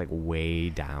 and it's, like, way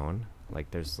down.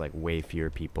 Like, there's, like, way fewer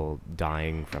people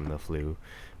dying from the flu,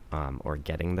 or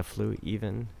getting the flu,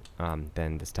 even,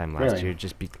 than this time last Really?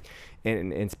 year,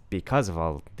 and it's because of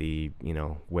all the,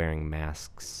 wearing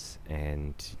masks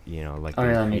and, like, Oh, the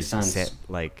yeah, that makes increased sense.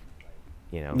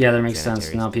 Yeah, that makes sense.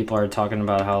 sanitary Now people are talking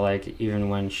about how like even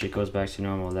when shit goes back to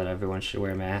normal, that everyone should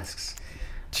wear masks.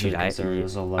 Dude, Because there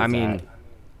was a lot I of mean,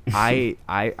 that.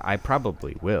 I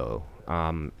probably will. Yeah,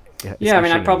 I mean, I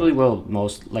especially- probably will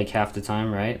most like half the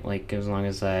time, right? Like as long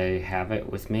as I have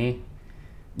it with me,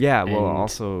 Yeah, well, and-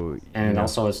 also, and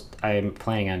also I'm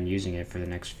planning on using it for the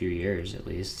next few years at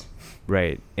least.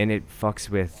 right, and it fucks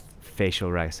with facial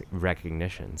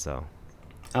recognition, so.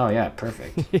 Oh yeah,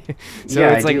 perfect. So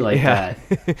Yeah, it's I do like that.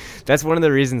 That's one of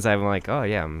the reasons I'm like, oh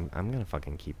yeah, I'm gonna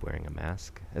fucking keep wearing a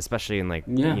mask, especially in like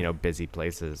Yeah. busy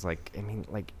places. Like I mean,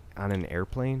 like on an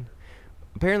airplane.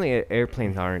 Apparently,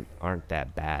 airplanes aren't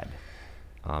that bad,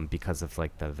 because of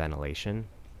like the ventilation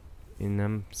in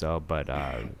them. So, but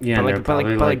Yeah, but and they're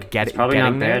probably like it's probably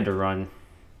getting not there, bad to run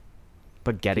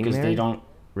but getting because there, they don't.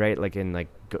 right? Like in like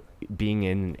being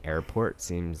in an airport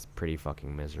seems pretty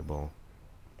fucking miserable.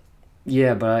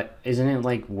 Yeah, but isn't it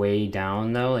like way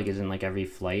down though? Like, isn't like every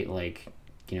flight like,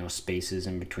 spaces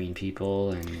in between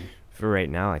people and For right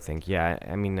now, I think, yeah.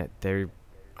 I mean, they're,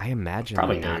 I imagine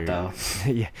probably that not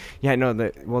though. yeah. No,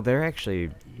 they're actually,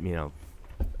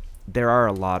 there are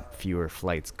a lot fewer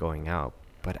flights going out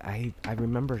but I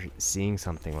remember seeing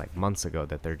something like months ago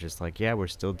that they're just like, yeah, we're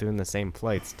still doing the same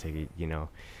flights to,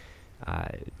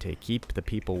 to keep the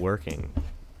people working.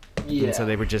 And so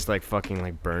they would just like fucking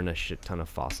like burn a shit ton of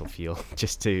fossil fuel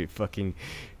just to fucking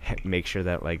make sure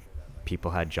that like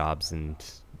people had jobs, and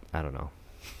I don't know.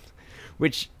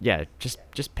 Which, yeah,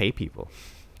 just pay people.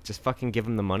 Just fucking give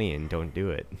them the money and don't do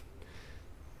it.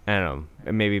 I don't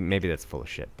know. Maybe that's full of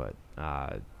shit, but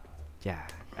yeah,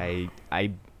 I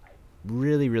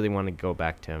really want to go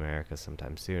back to America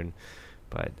sometime soon,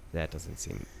 but that doesn't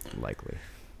seem likely.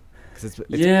 Cause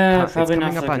probably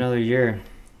not for like another year.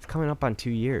 It's coming up on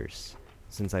 2 years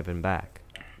since I've been back.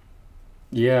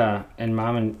 Yeah, and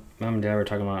mom and dad were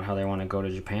talking about how they want to go to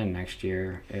Japan next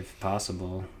year if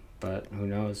possible, but who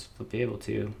knows if they'll be able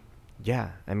to. Yeah,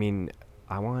 I mean,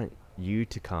 I want you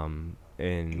to come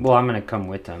and. Well, I'm gonna come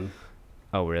with them.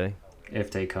 Oh, really? If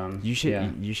they come, you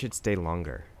should stay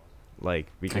longer,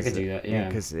 like, because I could do that. Yeah,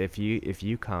 because if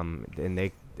you come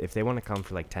and if they want to come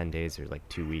for like 10 days or like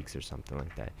 2 weeks or something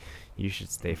like that, you should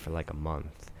stay for like a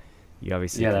month. You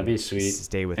obviously that'd be sweet.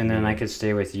 Stay with and me. then I could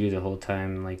stay with you the whole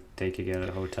time. Like they could get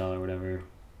a hotel or whatever.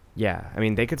 Yeah, I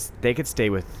mean they could stay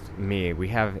with me. We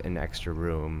have an extra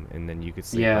room, and then you could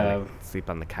sleep sleep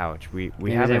on the couch. We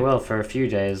have they will for a few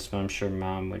days, but I'm sure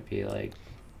mom would be like.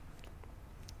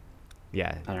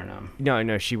 Yeah. I don't know.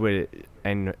 No, she would.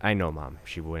 And I know mom.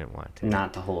 She wouldn't want to.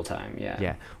 Not the whole time. Yeah.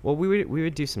 Yeah. Well, we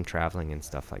would do some traveling and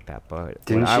stuff like that, but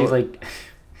didn't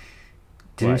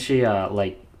she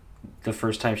like the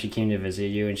first time she came to visit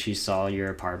you and she saw your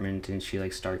apartment and she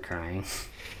like start crying?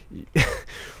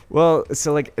 Well,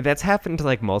 so like that's happened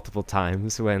like multiple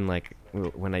times when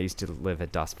I used to live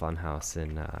at Das Fun House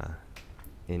in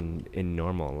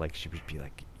Normal. Like she would be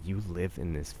like, "You live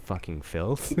in this fucking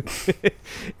filth,"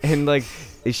 and like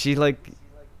she like,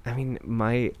 I mean,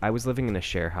 I was living in a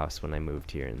share house when I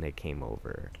moved here, and they came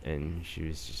over, and she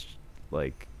was just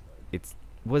like, it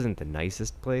wasn't the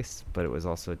nicest place, but it was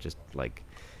also just like,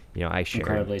 I shared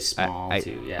incredibly small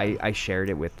too. Yeah, I shared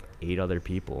it with 8 other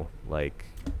people, like,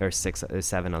 or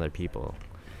 7 other people,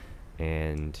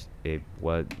 and it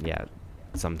was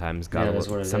sometimes got a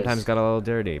little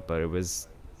dirty, but it was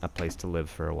a place to live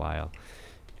for a while,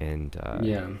 and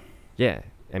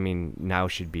I mean now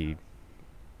should be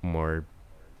more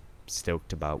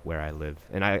stoked about where I live,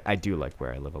 and I do like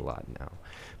where I live a lot now,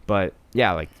 but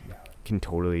yeah, like can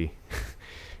totally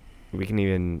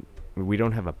we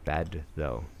don't have a bed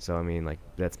though, so I mean like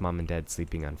that's mom and dad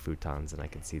sleeping on futons, and I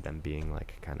can see them being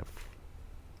like kind of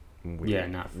weird,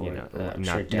 not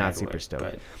super stoked.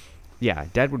 But yeah,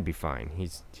 dad would be fine.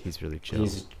 He's really chill.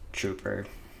 He's a trooper.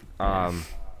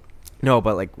 No,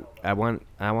 but like I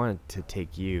wanted to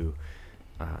take you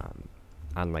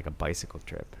on like a bicycle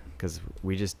trip, because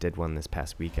we just did one this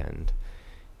past weekend,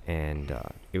 and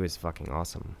it was fucking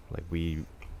awesome. Like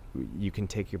you can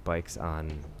take your bikes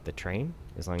on the train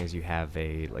as long as you have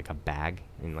a bag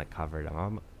and like cover it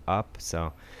up.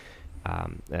 So I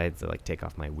had to like take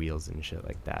off my wheels and shit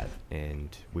like that,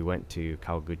 and we went to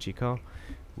Kawaguchiko,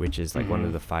 which is like one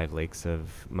of the 5 lakes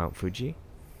of Mount Fuji,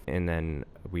 and then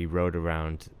we rode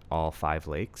around all 5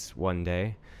 lakes one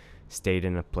day, stayed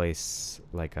in a place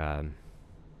like a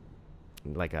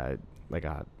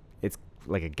it's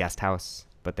like a guest house,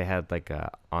 but they had like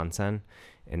a onsen,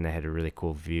 and they had a really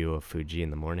cool view of Fuji in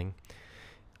the morning.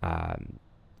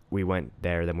 We went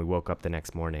there, then we woke up the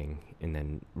next morning and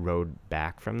then rode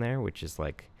back from there, which is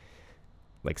like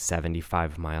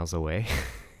 75 miles away.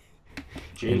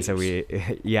 And so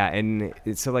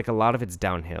so like a lot of it's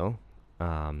downhill,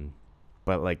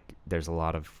 but like there's a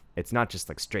lot of, it's not just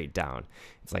like straight down.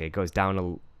 It's like it goes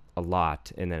down a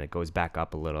lot, and then it goes back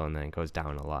up a little, and then it goes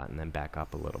down a lot, and then back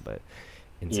up a little bit.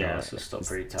 And so it's still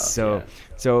pretty tough.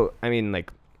 So I mean,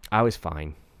 like I was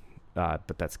fine,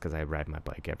 but that's because I ride my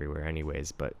bike everywhere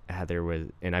anyways. But Heather was,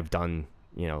 and I've done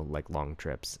like long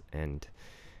trips, and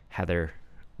Heather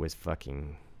was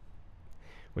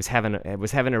having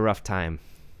a rough time.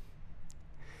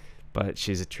 But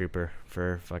she's a trooper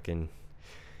for fucking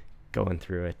going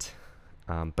through it.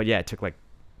 But yeah, it took like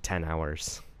 10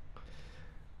 hours.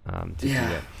 To do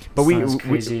that. But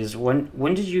crazy.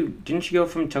 When didn't you go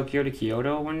from Tokyo to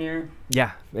Kyoto one year?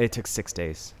 Yeah, it took 6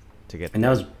 days to get. And that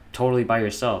was totally by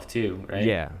yourself too, right?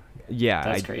 Yeah.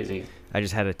 That's crazy. I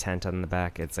just had a tent on the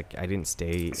back. It's like I didn't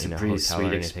stay in a hotel or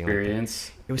anything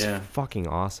experience. Like that. It was fucking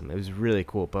awesome. It was really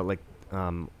cool. But like,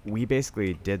 we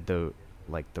basically did the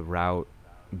route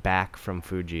back from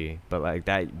Fuji, but like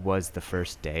that was the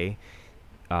first day.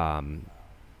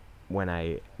 When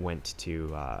I went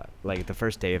to like the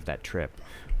first day of that trip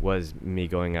was me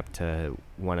going up to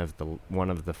one of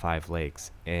the 5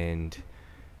 lakes, and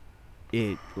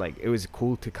it was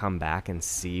cool to come back and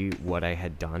see what I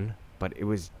had done, but it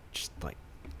was just like,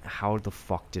 how the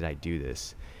fuck did I do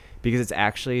this? Because it's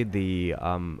actually the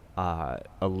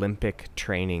Olympic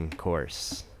training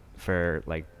course for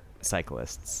like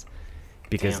cyclists,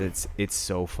 because Damn. it's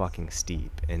so fucking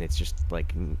steep, and it's just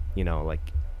like like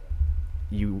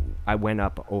I went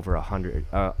up over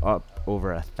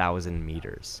 1,000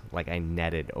 meters. Like I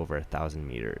netted over 1,000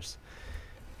 meters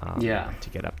Yeah. to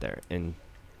get up there. And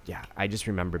yeah, I just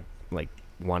remember like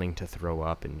wanting to throw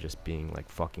up and just being like,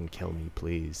 fucking kill me,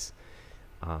 please,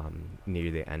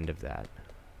 near the end of that.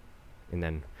 And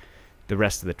then the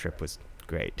rest of the trip was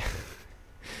great.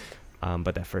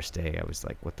 But that first day I was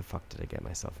like, what the fuck did I get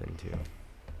myself into?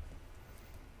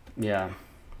 Yeah.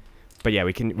 But yeah,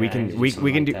 we can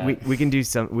do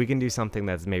something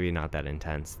that's maybe not that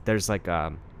intense. There's like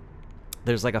a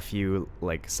few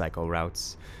like cycle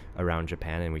routes around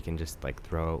Japan, and we can just like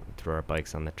throw our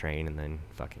bikes on the train and then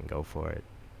fucking go for it.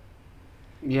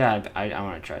 Yeah, I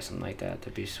want to try something like that.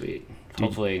 That'd be sweet. Dude.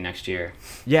 Hopefully next year.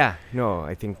 Yeah, no,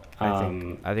 I think we'll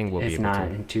be if able not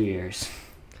to. in 2 years.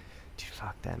 Dude,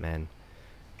 fuck that, man.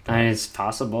 I mean, it's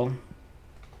possible.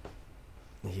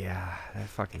 Yeah, that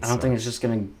fucking I don't think sucks. it's just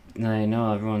gonna. I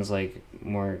know everyone's like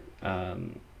more.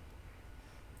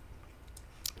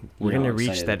 We're gonna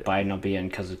reach that. Biden will be in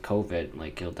because of COVID.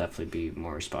 Like he'll definitely be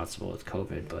more responsible with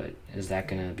COVID. But is that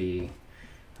gonna be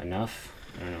enough?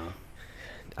 I don't know.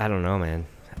 I don't know, man.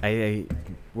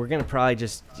 We're gonna probably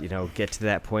just get to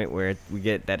that point where we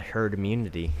get that herd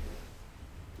immunity.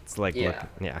 It's like, Yeah.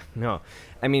 No,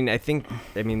 I mean,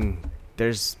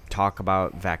 there's talk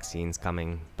about vaccines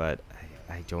coming, but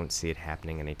I don't see it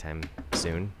happening anytime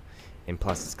soon. And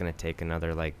plus, it's gonna take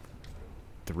another like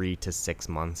 3 to 6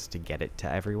 months to get it to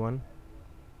everyone.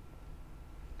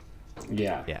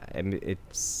 Yeah. Yeah,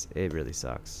 it really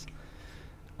sucks.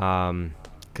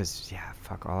 'Cause yeah,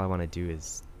 fuck, all I want to do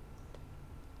is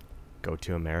go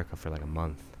to America for like a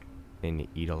month and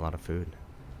eat a lot of food.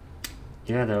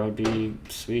 Yeah, that would be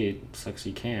sweet. Sucks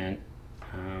you can't.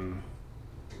 I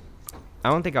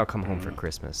don't think I'll come home for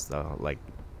Christmas though, like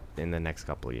in the next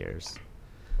couple of years.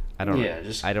 I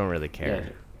don't really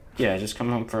care. Yeah, just come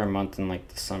home for a month in like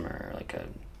the summer, like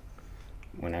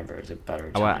whenever is a better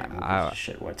time.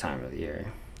 Shit, what time of the year?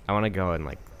 I want to go in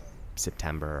like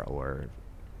September or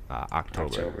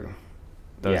October.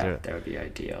 That would be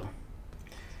ideal.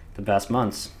 The best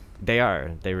months. They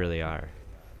really are.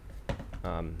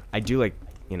 I do like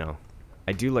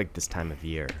this time of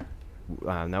year.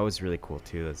 That was really cool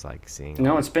too. It's like seeing.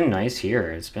 No, it's been nice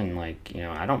here. It's been like,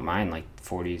 I don't mind like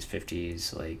 40s,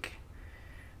 50s, like.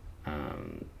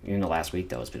 Even the last week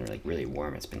though, it's been like really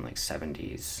warm. It's been like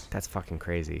 70s. That's fucking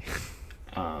crazy.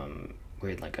 We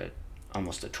had like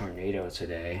almost a tornado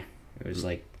today. It was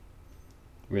like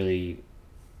really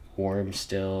warm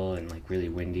still and like really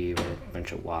windy with a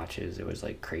bunch of watches. It was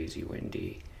like crazy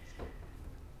windy.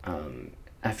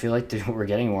 I feel like we're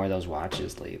getting more of those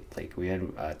watches late. Like we had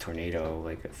a tornado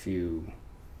like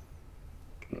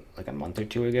a month or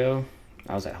two ago.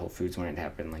 I was at Whole Foods when it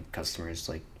happened. Like customers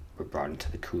like were brought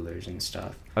into the coolers and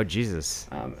stuff. Oh Jesus.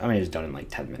 I mean, it was done in like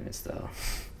 10 minutes though.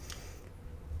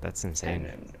 That's insane.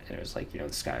 And it was like,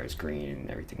 the sky was green and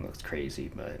everything looked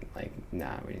crazy, but like,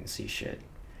 nah, we didn't see shit.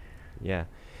 Yeah.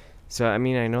 So, I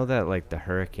mean, I know that like the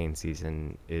hurricane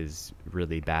season is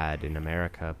really bad in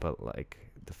America, but like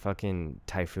the fucking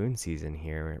typhoon season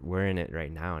here, we're in it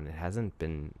right now, and it hasn't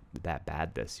been that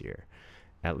bad this year,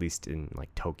 at least in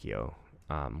like Tokyo.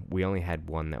 We only had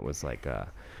one that was like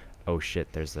oh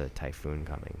shit, there's a typhoon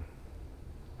coming,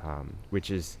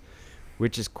 which is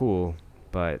cool,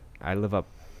 but I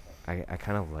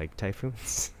kind of like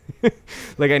typhoons.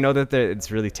 Like I know that it's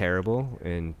really terrible,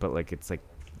 but like it's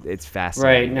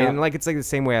fascinating. Right, no. And like it's like the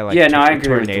same way I like I agree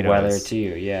tornadoes. with the weather too.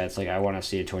 Yeah, it's like I want to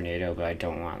see a tornado, but I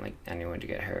don't want like anyone to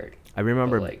get hurt. I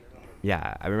remember But, like,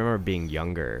 I remember being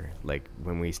younger, like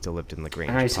when we still lived in LaGrange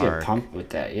and I used to Park. get pumped with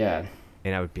that. Yeah.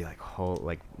 And I would be like,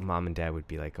 like mom and dad would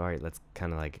be like, all right, let's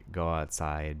kind of like go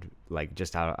outside, like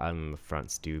just out on the front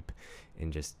stoop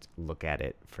and just look at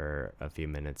it for a few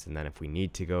minutes. And then if we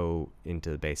need to go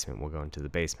into the basement, we'll go into the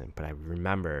basement. But I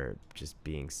remember just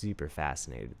being super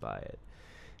fascinated by it.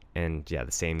 And yeah,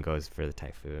 the same goes for the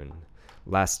typhoon.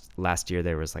 Last year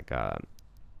there was like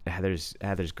Heather's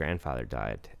grandfather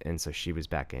died. And so she was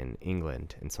back in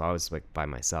England. And so I was like by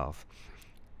myself.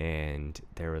 And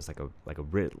there was like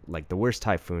the worst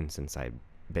typhoon since I've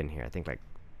been here. I think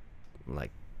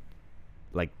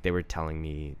like they were telling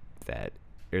me that,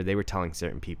 or they were telling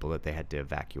certain people that they had to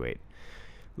evacuate.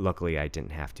 Luckily, I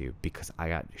didn't have to because I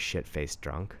got shit-faced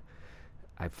drunk.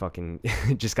 I fucking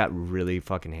just got really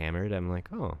fucking hammered. I'm like,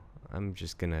 oh, I'm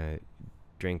just gonna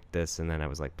drink this, and then I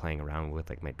was like playing around with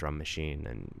like my drum machine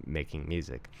and making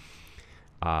music.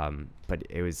 But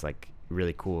it was like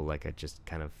really cool. Like I just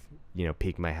kind of,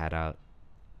 peek my head out,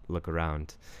 look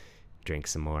around, drink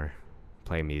some more,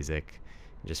 play music,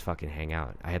 and just fucking hang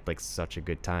out. I had like such a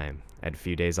good time. I had a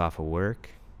few days off of work.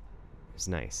 It was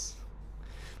nice.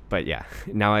 But yeah,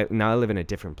 now I live in a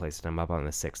different place, and I'm up on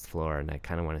the 6th floor, and I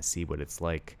kind of want to see what it's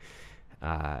like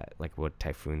what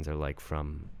typhoons are like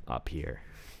from up here.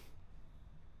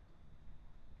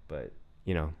 But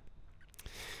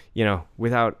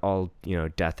without all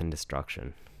death and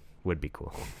destruction, would be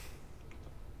cool.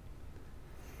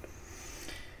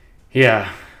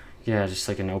 Yeah, just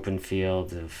like an open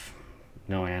field of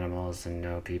no animals and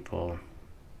no people.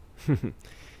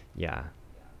 Yeah.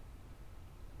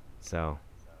 So.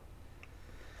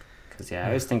 Cause I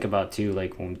always think about too,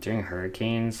 like when during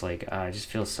hurricanes, like I just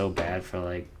feel so bad for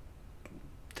like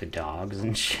the dogs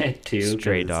and shit too.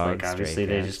 Stray dogs, like obviously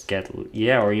stray they just get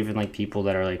or even like people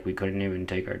that are like, we couldn't even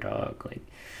take our dog. Like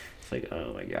it's like,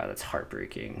 oh my god, that's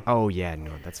heartbreaking. Oh yeah,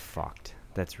 no, that's fucked.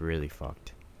 That's really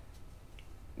fucked.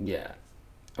 Yeah,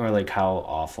 or like how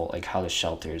awful, like how the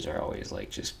shelters are always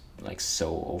like just like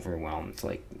so overwhelmed,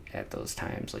 like at those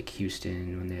times, like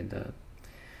Houston when they had the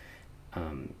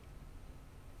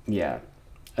yeah,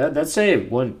 that's here's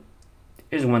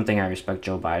one thing I respect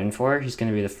Joe Biden for. He's going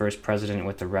to be the first president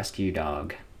with a rescue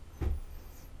dog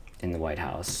in the White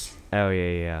House. Oh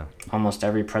yeah. Almost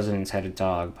every president's had a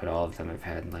dog, but all of them have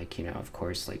had like, of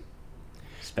course, like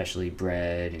specially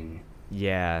bred and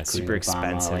super Obama,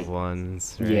 expensive like,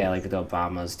 ones. Right? Yeah, like the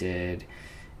Obamas did.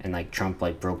 And like Trump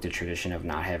like broke the tradition of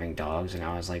not having dogs, and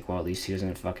I was like, well, at least he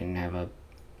doesn't fucking have a.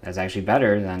 That's actually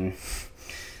better than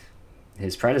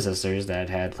his predecessors that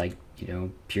had like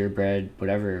purebred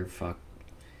whatever fuck,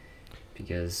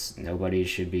 because nobody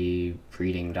should be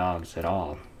breeding dogs at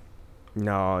all.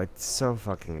 No, it's so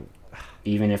fucking.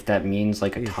 Even if that means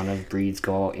like a ton of breeds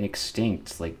go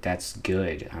extinct, like that's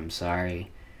good. I'm sorry.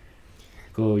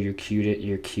 Oh, your cute,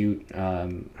 your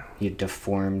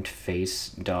deformed face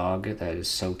dog that is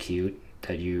so cute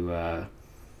that you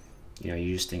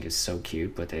you just think is so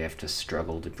cute, but they have to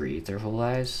struggle to breathe their whole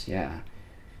lives. Yeah.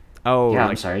 Oh, yeah.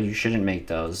 I'm sorry. You shouldn't make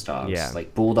those dogs. Yeah.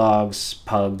 Like bulldogs,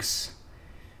 pugs.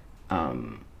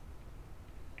 The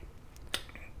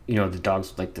dogs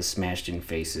with like the smashed in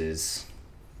faces.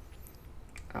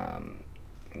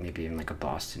 Maybe even like a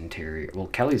Boston Terrier. Well,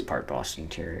 Kelly's part Boston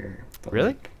Terrier. Really?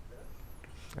 Like,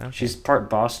 okay. she's part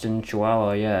Boston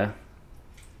Chihuahua. Yeah.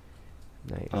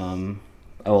 Nice.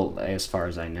 As far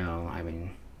as I know, I mean,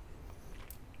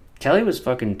 Kelly was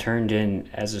fucking turned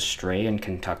in as a stray in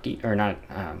Kentucky, or not.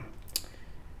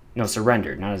 No,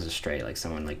 surrendered, not as a stray. Like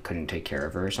someone like couldn't take care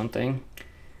of her or something,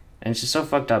 and it's just so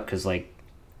fucked up because like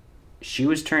she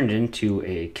was turned into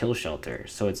a kill shelter.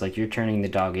 So it's like you're turning the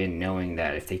dog in knowing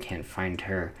that if they can't find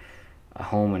her a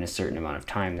home in a certain amount of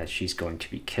time, that she's going to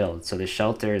be killed. So the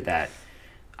shelter that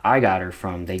I got her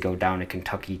from, they go down to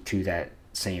Kentucky to that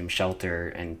same shelter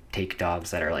and take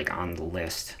dogs that are like on the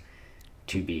list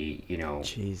to be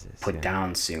put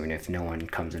down soon if no one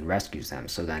comes and rescues them.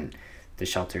 So then the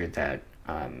shelter that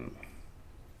from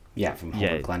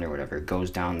Homer Glen or whatever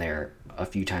goes down there a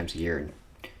few times a year and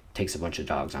takes a bunch of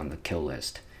dogs on the kill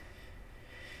list.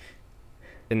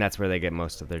 And that's where they get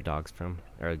most of their dogs from,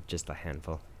 or just a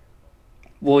handful?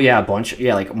 Well, yeah, a bunch.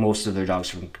 Yeah, like most of their dogs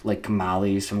from like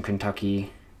Molly's from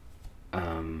Kentucky,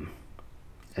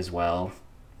 as well.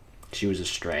 She was a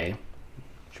stray,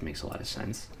 which makes a lot of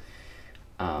sense.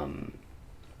 But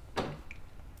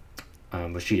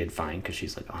she did fine because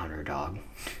she's like a hunter dog.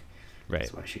 Right.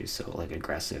 That's why she was so like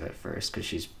aggressive at first, because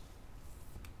she's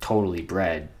totally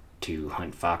bred to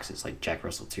hunt foxes. Like Jack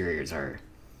Russell Terriers are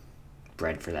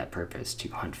bred for that purpose, to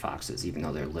hunt foxes, even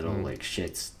though they're little like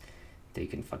shits. They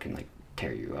can fucking like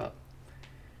tear you up.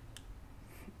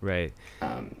 Right.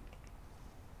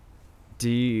 Do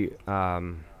you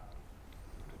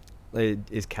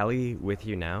is Kelly with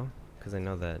you now? Because I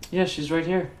know that. Yeah, she's right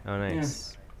here. Oh,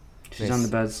 nice. Yeah. She's on the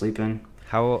bed sleeping.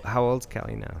 How old's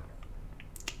Kelly now?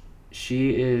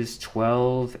 She is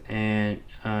 12, and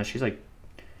she's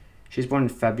born in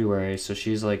February, so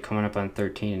she's like coming up on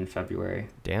 13 in February.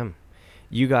 Damn.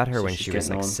 You got her So when she's she was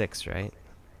like getting old. 6, right?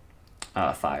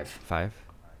 5. 5?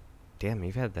 Damn,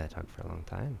 you've had that dog for a long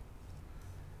time.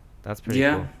 That's pretty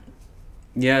cool.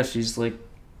 Yeah, she's like,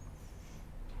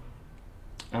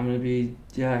 I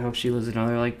hope she lives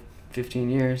another like 15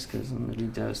 years, because I'm gonna be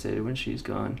devastated when she's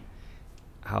gone.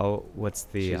 What's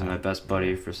the... She's my best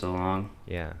buddy for so long.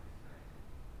 Yeah.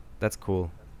 That's cool.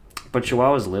 But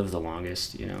Chihuahuas live the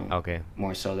longest, Okay.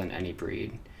 more so than any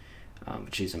breed.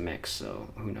 But she's a mix, so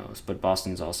who knows? But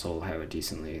Boston's also have a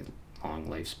decently long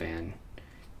lifespan.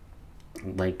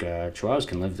 Like Chihuahuas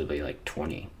can live to be like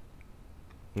 20.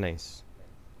 Nice.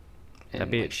 And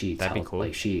That'd be cool.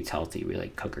 Like she eats healthy. We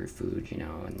like cook her food,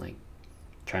 and like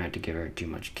try not to give her too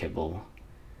much kibble.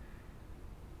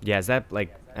 Yeah, is that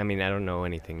like? I mean, I don't know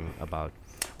anything about.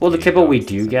 Well, the feeding kibble we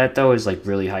dogs and do stuff. get though is like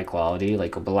really high quality.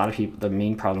 Like a lot of people, the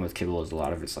main problem with kibble is a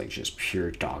lot of it's like just pure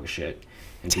dog shit,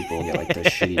 and people will get like the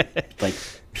shitty, like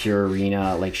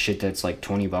Purina like shit that's like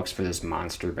 $20 for this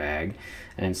monster bag,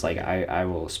 and it's like I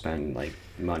will spend like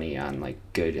money on like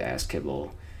good ass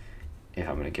kibble if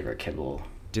I'm gonna give her kibble.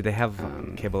 Do they have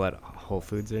kibble at Whole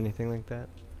Foods or anything like that?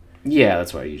 Yeah,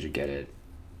 that's why I usually get it.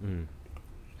 Mm.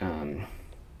 Um,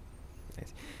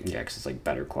 Nice. yeah, because it's like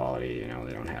better quality. They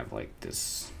don't have like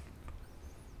this.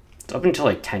 Up until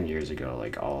like 10 years ago,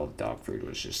 like all dog food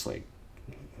was just like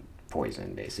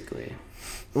poison, basically.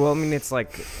 Well, I mean, it's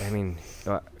like,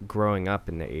 growing up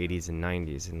in the 80s and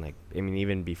 90s, and like, I mean,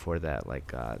 even before that, like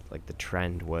the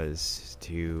trend was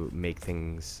to make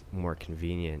things more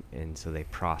convenient, and so they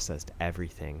processed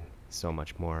everything so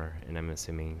much more. And I'm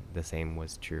assuming the same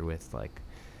was true with like,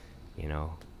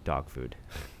 dog food.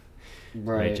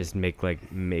 Right? Just make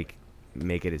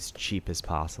it as cheap as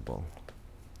possible.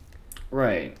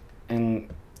 Right. And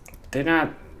they're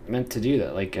not meant to do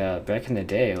that. Like back in the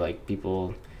day, like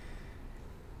people,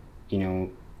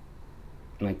 in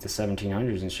like the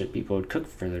 1700s and shit, people would cook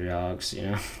for their dogs.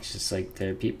 It's just like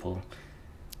they're people.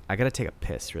 I gotta take a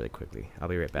piss really quickly. I'll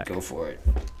be right back. Go for it.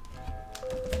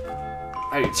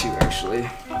 I do too, actually.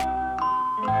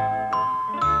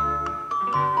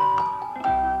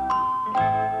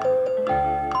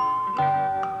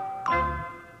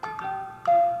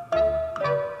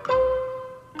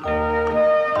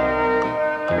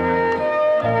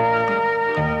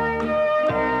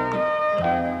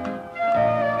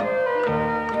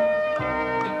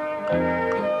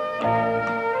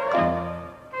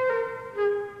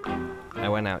 I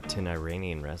went out to an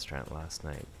Iranian restaurant last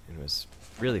night, and it was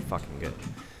really fucking good.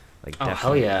 Like, Oh,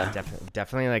 hell yeah.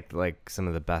 definitely like some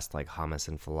of the best like hummus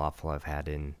and falafel I've had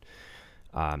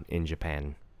in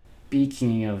Japan.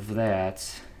 Speaking of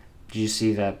that, did you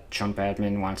see that Trump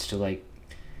admin wants to like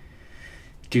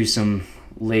do some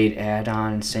late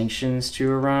add-on sanctions to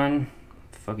Iran?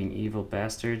 Fucking evil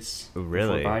bastards.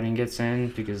 Really? Before Biden gets in,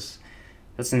 because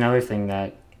that's another thing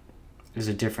that is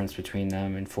a difference between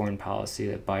them and foreign policy,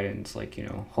 that Biden's like,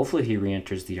 hopefully he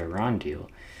re-enters the Iran deal.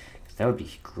 That would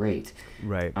be great.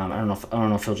 Right. I don't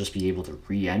know if he'll just be able to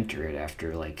re-enter it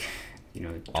after like, All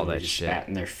totally that just shit. spat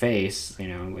in their face,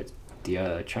 with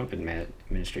the Trump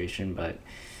administration, but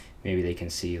maybe they can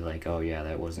see like, oh yeah,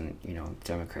 that wasn't,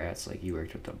 Democrats, like you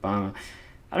worked with Obama.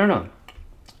 I don't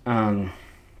know.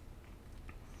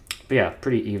 But yeah,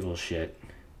 pretty evil shit.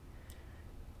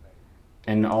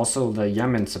 And also the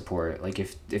Yemen support, like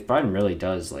if Biden really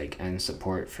does like end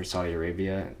support for Saudi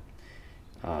Arabia,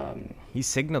 He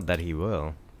signaled that he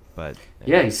will, but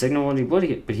yeah, he signaled he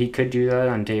would, but he could do that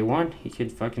on day one. He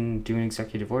could fucking do an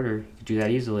executive order. He could do that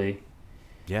easily.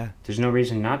 yeah, There's no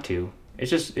reason not to. It's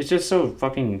just so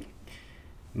fucking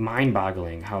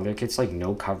mind-boggling how there gets like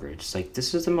no coverage. It's like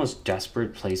this is the most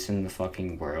desperate place in the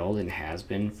fucking world and has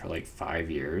been for like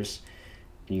 5 years,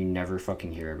 and you never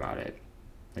fucking hear about it.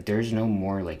 Like there's no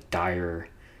more like dire,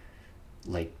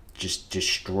 like just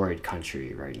destroyed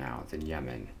country right now than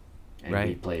Yemen, and we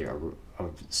Right. play a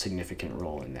significant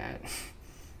role in that.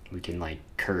 We can like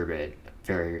curb it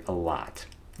a lot.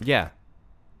 yeah.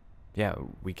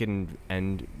 We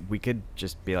could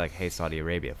just be like, hey, Saudi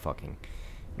Arabia, fucking,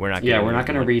 we're not. Yeah, giving we're you not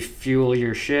gonna money." refuel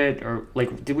your shit, or like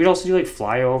we'd also do like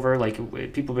flyover.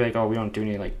 Like people be like, oh, we don't do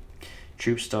any like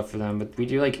troop stuff for them, but we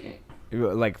do like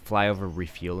Like flyover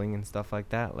refueling and stuff like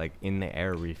that, like in the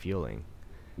air refueling.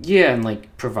 yeah, and like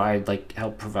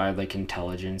help provide like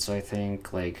intelligence. I think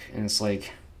and it's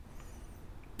like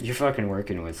you're fucking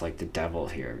working with like the devil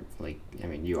here. Like I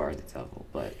mean, you are the devil,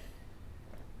 but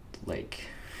like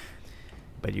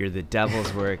But you're the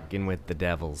devil's working with the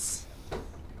devils.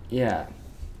 yeah,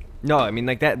 No, I mean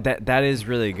like that is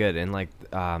really good, and like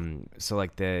so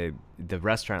like the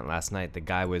restaurant last night, the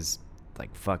guy was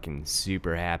like fucking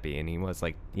super happy, and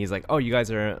he's like, oh, you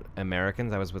guys are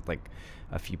Americans? I was with like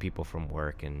a few people from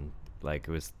work, and like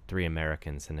it was 3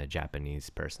 Americans and a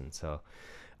Japanese person. So,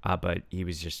 but he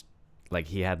was just like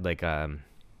he had like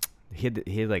he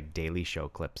had like Daily Show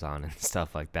clips on and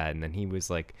stuff like that, and then he was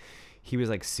like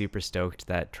super stoked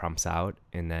that Trump's out,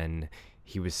 and then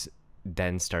he was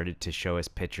then started to show us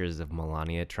pictures of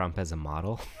Melania Trump as a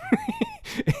model,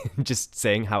 just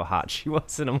saying how hot she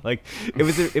was, and I'm like,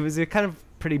 it was a kind of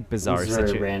pretty bizarre It's very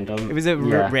situation. random. It was a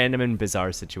Yeah. random and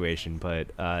bizarre situation, but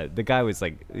the guy was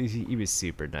like, he was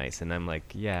super nice, and I'm like,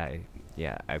 yeah,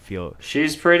 I feel,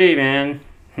 She's pretty, man.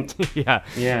 yeah,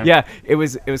 Yeah. yeah. It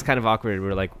was kind of awkward.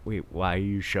 We're like, wait, why are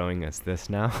you showing us this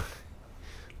now?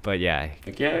 But yeah,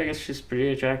 Like, yeah, I guess she's pretty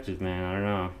attractive, man. I don't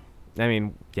know. I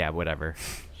mean, yeah, whatever.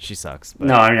 She sucks. But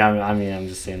No, I'm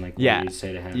just saying, like, what Yeah, do you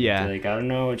say to him? yeah. Be like, I don't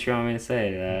know what you want me to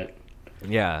say to that.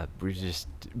 yeah, we just,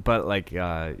 but like,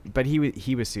 but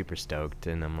he was super stoked,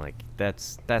 and I'm like,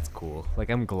 that's cool. Like,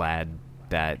 I'm glad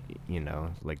that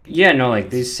like, Yeah, no, like,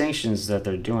 these sanctions that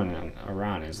they're doing on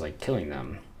Iran is, like, killing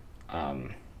them.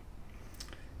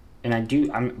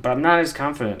 And but I'm not as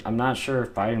confident. I'm not sure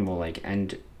if Biden will, like,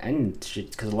 end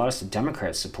shit, because a lot of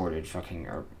Democrats supported fucking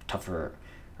or tougher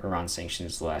Iran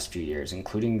sanctions the last few years,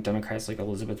 including Democrats like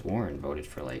Elizabeth Warren voted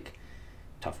for, like,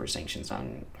 tougher sanctions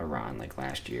on Iran, like,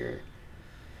 last year.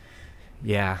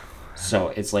 yeah, So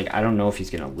it's like, I don't know if he's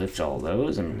gonna lift all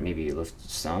those, and maybe lift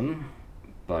some,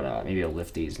 but maybe he'll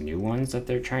lift these new ones that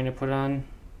they're trying to put on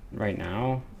right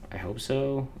now. I hope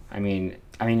so. I mean,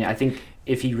 I think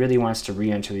if he really wants to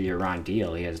re-enter the Iran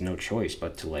deal, he has no choice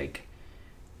but to, like,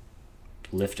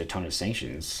 lift a ton of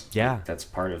sanctions. Yeah. Like, that's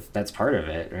part of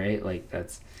it, right? Like,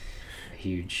 that's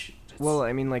huge. Well,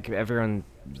 I mean, like, everyone,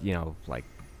 like,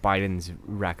 Biden's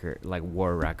record, like,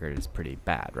 war record is pretty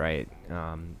bad, right?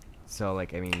 So,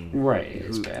 like, I mean, Right,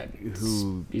 it's bad.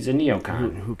 He's a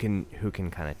neocon. who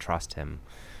can kind of trust him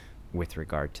with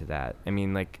regard to that? I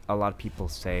mean, like, a lot of people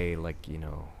say, like,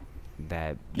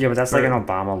 that. Yeah, but that's like an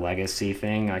Obama legacy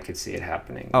thing. I could see it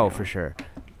happening. Oh, for sure.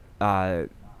 But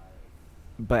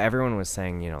everyone was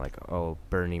saying, like, oh,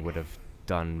 Bernie would have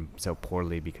done so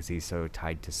poorly because he's so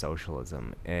tied to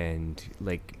socialism, and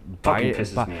like Fucking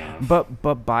pisses me off.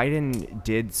 But Biden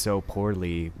did so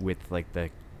poorly with, like, the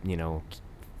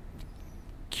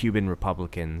Cuban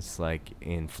Republicans, like,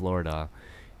 in Florida,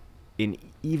 and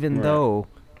even Right. though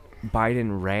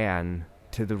Biden ran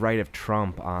to the right of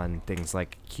Trump on things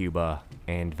like Cuba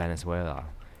and Venezuela,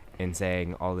 and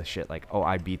saying all this shit like, oh,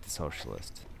 I beat the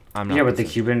socialists. I'm not. Yeah, but the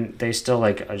Cuban, they still,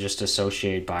 like, just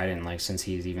associate Biden, like, since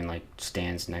he's even, like,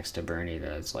 stands next to Bernie,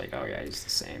 that it's like, oh yeah, he's the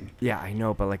same. Yeah, I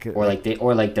know, but like, Or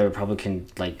like the Republican,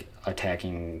 like,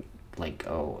 attacking, like,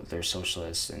 oh, they're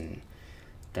socialists, and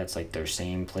that's, like, their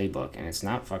same playbook, and it's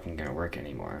not fucking gonna work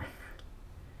anymore.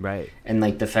 right. And,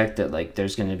 like, the fact that, like,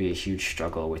 there's gonna be a huge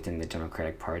struggle within the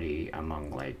Democratic Party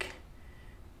among, like,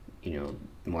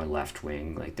 more left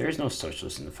wing, like, there's no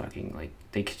socialists in the fucking, like,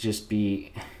 they could just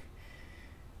be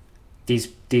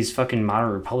these fucking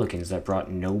moderate Republicans that brought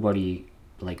nobody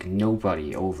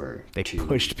over. They to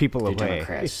pushed people the away.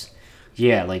 Democrats.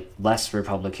 Yeah, like, less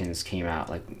Republicans came out,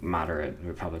 like, moderate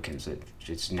Republicans.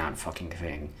 It's not a fucking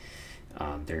thing.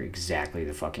 They're exactly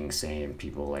the fucking same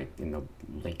people, like, in the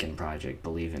Lincoln Project,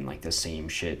 believe in, like, the same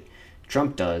shit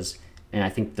Trump does. And I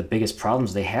think the biggest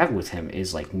problems they have with him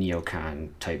is, like, neocon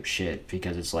type shit,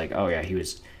 because it's like, oh yeah, he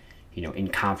was,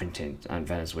 incompetent on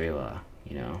Venezuela,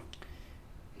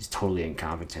 He's totally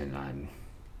incompetent on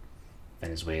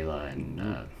Venezuela and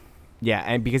Yeah,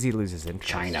 and because he loses interest.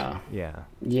 China. Yeah.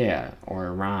 Yeah, or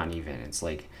Iran even. It's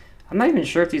like, I'm not even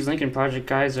sure if these Lincoln Project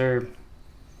guys are,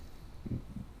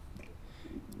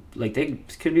 like, they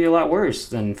could be a lot worse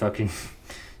than fucking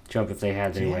Trump if they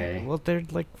had their way. Well, they're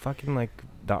like fucking like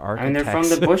the architects. I mean, they're from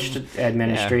the Bush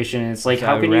administration. And it's like, The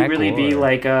how can you Iraq really be War.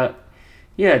 like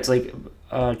it's like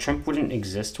Trump wouldn't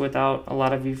exist without a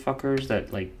lot of you fuckers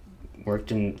that, like,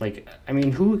 worked in, like, I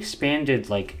mean, who expanded,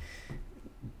 like,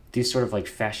 these sort of, like,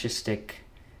 fascistic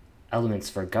elements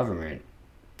for government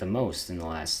the most in the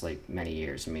last, like, many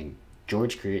years? I mean,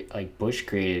 Bush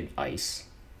created ICE,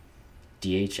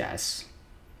 DHS,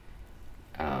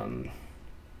 Well,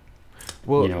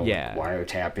 yeah.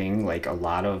 wiretapping, like, a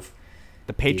lot of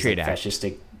The Patriot these, like, Act.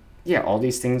 fascistic, all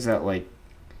these things that, like,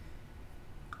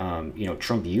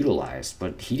 Trump utilized,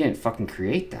 but he didn't fucking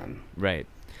create them. Right.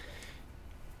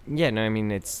 Yeah, no, I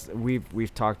mean,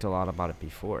 we've talked a lot about it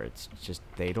before. It's just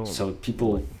they don't. So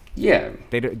people, yeah,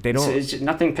 They don't. It's just,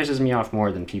 nothing pisses me off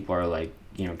more than people are, like,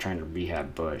 trying to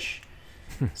rehab Bush.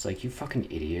 It's like, you fucking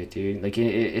idiot, dude. Like,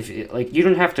 if like, you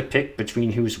don't have to pick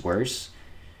between who's worse.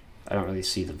 I don't really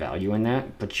see the value in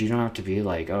that, but you don't have to be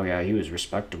like, oh yeah, he was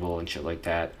respectable and shit like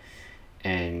that.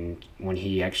 And when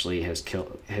he actually has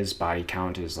killed, his body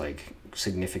count is, like,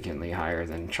 significantly higher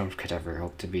than Trump could ever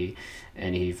hope to be,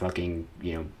 and he fucking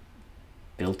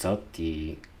built up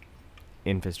the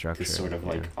Infrastructure. this sort of,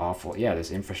 like, awful,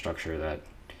 this infrastructure that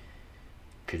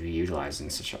could be utilized in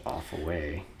such an awful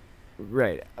way.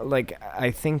 Right. Like,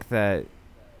 I think that,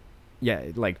 yeah,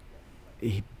 like,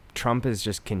 Trump is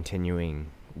just continuing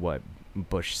what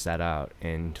Bush set out,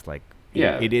 and, like,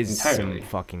 Yeah, it is entirely. some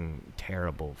fucking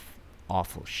terrible,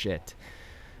 awful shit.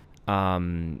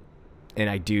 And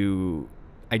I do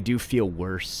feel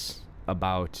worse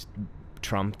about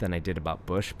Trump than I did about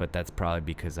Bush, but that's probably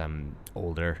because I'm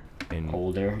older and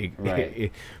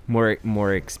Right.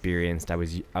 more experienced. I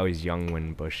was young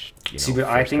when Bush, See, but first got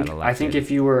I think elected.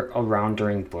 if you were around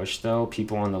during Bush, though,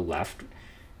 people on the left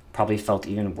probably felt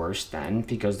even worse then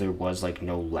because there was like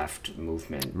no left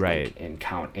movement Right. like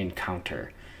in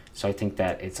counter. So I think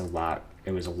that it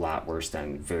was a lot worse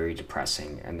then, very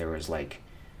depressing, and there was like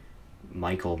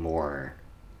Michael Moore,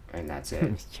 and that's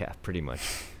it. Yeah, pretty much.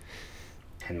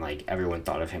 And like everyone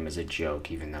thought of him as a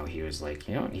joke, even though he was like,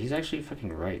 he's actually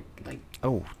fucking right, like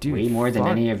Oh, dude, way more than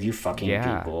fuck. any of you fucking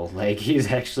Yeah. people. Like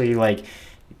he's actually like,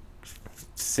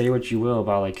 say what you will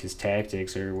about like his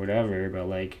tactics or whatever, but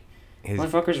like,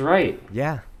 motherfucker's right.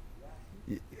 Yeah.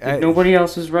 Like, nobody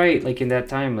else was right. Like in that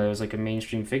time, there was like a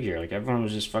mainstream figure. Like everyone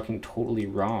was just fucking totally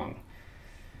wrong.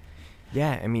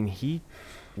 Yeah, I mean, he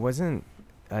wasn't.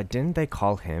 Didn't they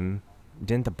call him?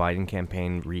 Didn't the Biden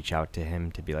campaign reach out to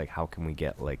him to be like, how can we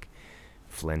get like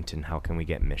Flint and how can we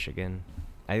get Michigan?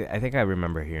 I think I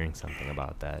remember hearing something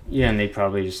about that. Yeah, and they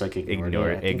probably just like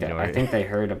ignored it. I think they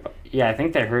heard about. Yeah, I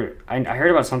think they heard. I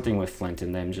heard about something with Flint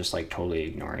and them just like totally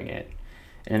ignoring it.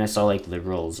 And then I saw like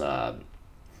liberals. There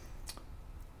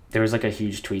was like a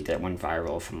huge tweet that went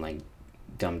viral from like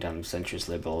dumb centrist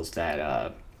liberals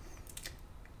that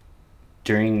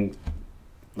during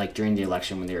the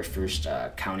election when they were first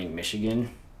counting Michigan,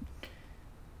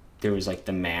 there was like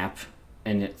the map,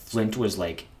 and Flint was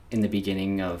like in the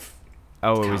beginning of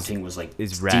counting was like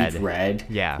is red. Deep red.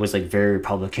 Yeah. Was like very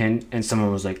Republican, and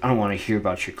someone was like, I don't want to hear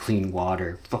about your clean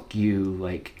water. Fuck you.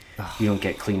 Like you don't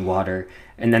get clean water.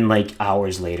 And then like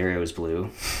hours later, it was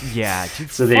blue. Yeah, dude.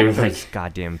 So they were those like,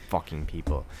 goddamn fucking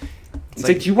people. It's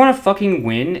like, do you want to fucking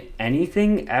win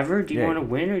anything ever? Do you Yeah. want to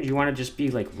win, or do you want to just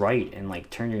be like right and like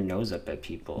turn your nose up at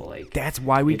people? Like That's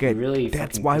why we it get. really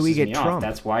That's fucking why we pisses get me off. Trump.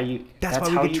 That's why you. That's why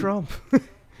how we get you, Trump.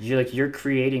 you're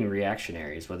creating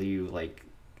reactionaries, whether you like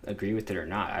agree with it or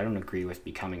not. I don't agree with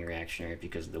becoming reactionary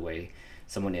because of the way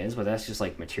someone is, but that's just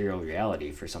like material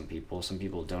reality for some people. Some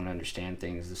people don't understand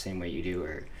things the same way you do,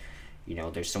 or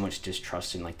there's so much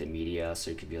distrust in like the media,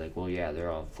 so it could be like, well, yeah,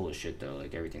 they're all full of shit though.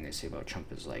 Like everything they say about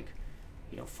Trump is like,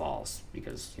 false,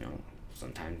 because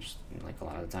sometimes, like a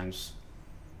lot of the times,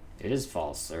 it is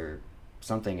false, or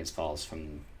something is false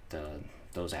from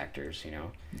those actors.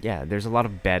 Yeah, there's a lot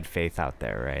of bad faith out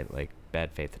there, right? Like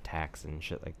bad faith attacks and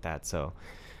shit like that. So,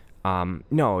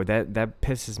 no, that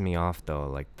pisses me off though.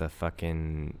 Like the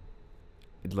fucking,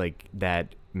 like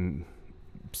that,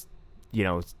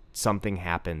 something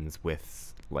happens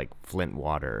with like Flint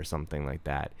water or something like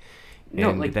that. No,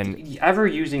 And like then ever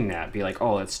using that, be like,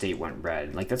 oh, that state went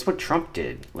red. Like that's what Trump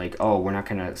did. Like, oh, we're not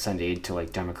gonna send aid to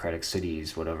like Democratic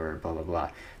cities, whatever, blah blah blah.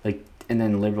 Like, and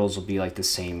then liberals will be like the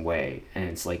same way, and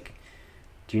it's like,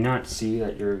 do you not see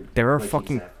that you're? there are like,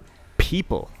 fucking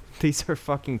people. These are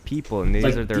fucking people, and these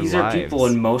like are their these lives. are people,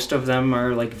 and most of them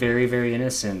are like very very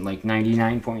innocent. Like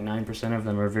 99.9% of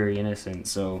them are very innocent.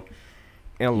 So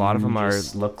And a lot of you them are,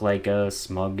 just look like a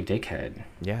smug dickhead.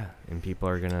 yeah, and people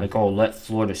are gonna, Like, oh, let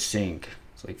Florida sink.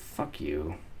 It's like, fuck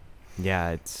you. yeah,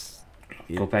 it's,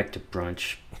 Go back to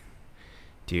brunch.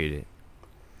 dude.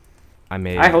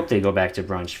 I hope they go back to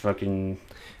brunch, fucking,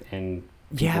 and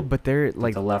yeah, people- but they're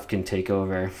like, the left can take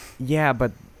over. yeah,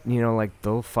 but like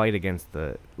they'll fight against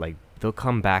they'll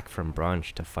come back from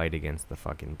brunch to fight against the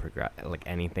fucking like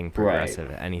anything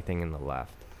progressive, anything in the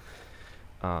left.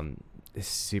 It's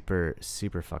super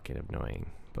super fucking annoying,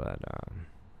 but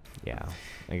yeah,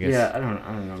 I guess. Yeah, I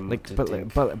don't know. Like,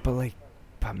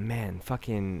 but man,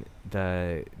 fucking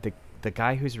the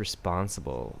guy who's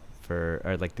responsible for,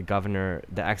 or like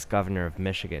the ex-governor of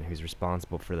Michigan who's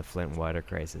responsible for the Flint water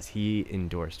crisis, he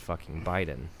endorsed fucking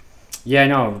Biden. Yeah, I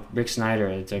know. Rick Snyder,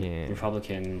 it's a Yeah.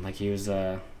 Republican. Like, he was,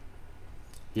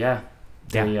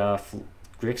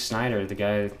 Rick Snyder, the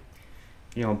guy,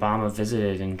 Obama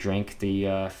visited and drank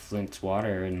the Flint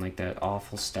water and, like, that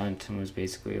awful stunt, and was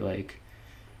basically like,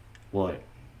 what?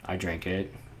 I drank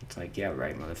it. It's like, yeah,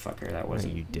 right, motherfucker. That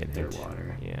wasn't you didn't. their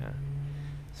water. Yeah,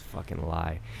 it's a fucking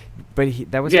lie. But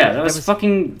that was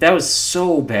That was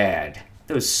so bad.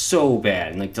 That was so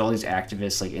bad. And like all these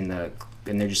activists like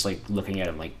and they're just like looking at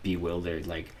him like bewildered,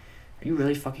 like, are you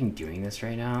really fucking doing this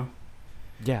right now?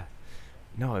 Yeah.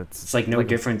 No, it's like no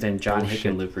different than John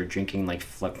bullshit. Hickenlooper drinking like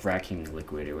fracking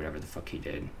liquid or whatever the fuck he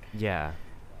did. Yeah.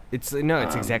 It's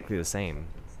exactly the same.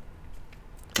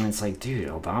 And it's like, dude,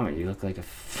 Obama, you look like a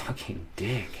fucking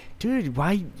dick. Dude,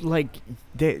 why, like,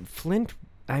 Flint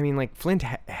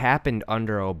happened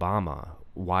under Obama.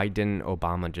 why didn't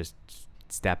Obama just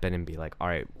step in and be like, all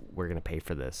right, we're going to pay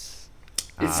for this?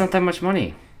 It's not that much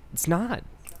money. It's not.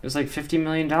 It was like $50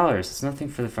 million. It's nothing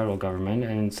for the federal government,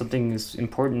 and something as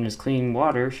important as clean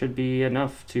water should be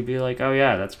enough to be like, oh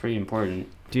yeah, that's pretty important.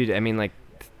 Dude, I mean, like,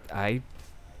 I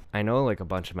know, like, a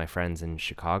bunch of my friends in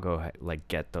Chicago, like,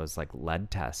 get those, like, lead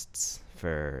tests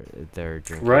for their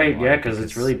drinking Right, water yeah, because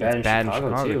it's really bad, in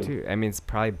Chicago too. I mean, it's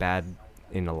probably bad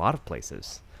in a lot of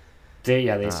places. They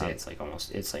say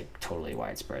it's like totally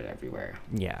widespread everywhere.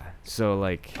 Yeah, so,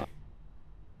 like,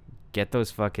 get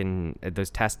those fucking, those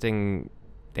testing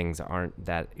things aren't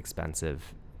that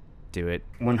expensive. Do it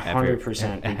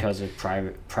 100% because of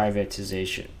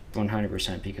privatization.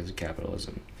 100% because of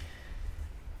capitalism.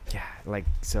 Yeah, like,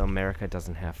 so America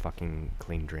doesn't have fucking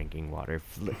clean drinking water.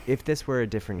 If this were a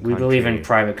different country... We believe in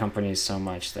private companies so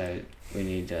much that we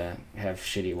need to have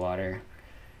shitty water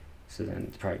so then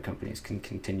the private companies can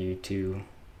continue to...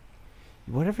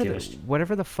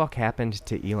 Whatever the fuck happened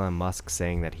to Elon Musk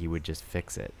saying that he would just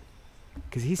fix it?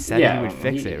 Because he said he would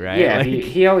fix it, right? Yeah, like,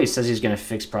 he always says he's going to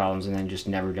fix problems and then just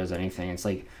never does anything. It's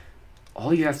like,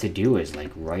 all you have to do is,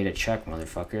 like, write a check,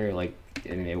 motherfucker. Like,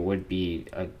 and it would be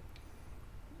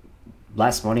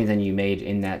less money than you made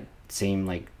in that same,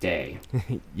 like, day.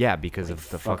 Yeah, because like, of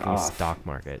the fucking stock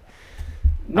market.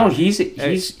 No, he's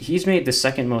made the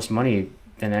second most money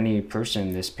than any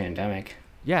person this pandemic.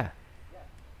 Yeah.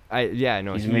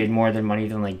 No. He's made more than money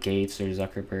than, like, Gates or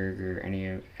Zuckerberg or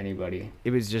anybody.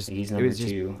 It was just he's it was just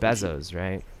two. Bezos,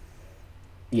 right?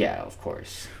 Yeah, of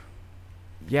course.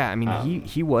 Yeah, I mean,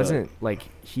 he wasn't like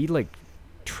he like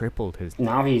tripled his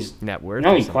now he's net worth.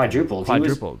 No, he quadrupled.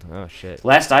 Oh shit.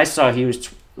 Last I saw, he was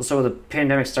so the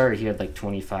pandemic started. He had like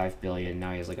 25 billion.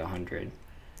 Now he has like 100.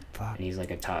 Fuck. And he's like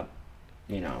a top,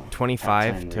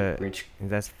 25 to rich.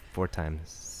 That's 4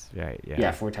 times, right? Yeah.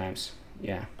 Yeah, 4 times.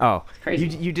 Yeah. Oh, crazy.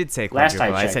 You did say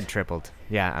quadrupled. I said tripled.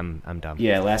 Yeah, I'm dumb.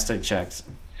 Yeah, last I checked,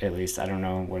 at least I don't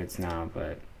know what it's now,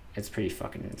 but it's pretty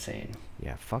fucking insane.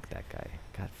 Yeah, fuck that guy.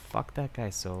 God, fuck that guy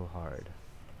so hard.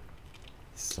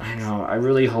 I know. I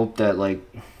really hope that, like,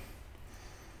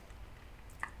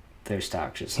 their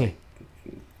stock just, like,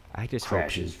 I just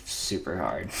crashes super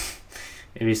hard.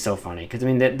 It'd be so funny. Because, I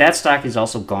mean, that stock has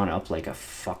also gone up, like,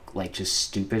 just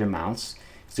stupid amounts.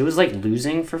 So it was, like,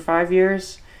 losing for 5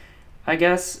 years, I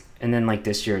guess. And then, like,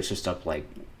 this year it's just up, like,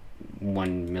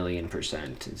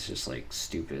 1,000,000%. It's just, like,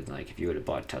 stupid. Like, if you would have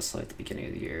bought Tesla at the beginning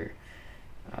of the year,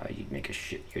 you would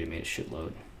have made a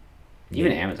shitload.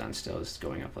 Even Amazon still is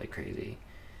going up like crazy.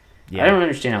 Yeah. I don't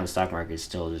understand how the stock market is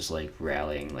still just like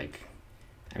rallying. Like,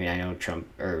 I mean, I know Trump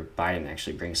or Biden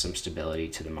actually brings some stability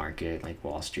to the market. Like,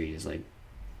 Wall Street is like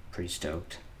pretty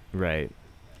stoked. Right.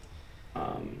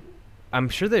 I'm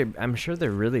sure they're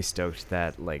really stoked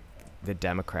that like the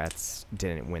Democrats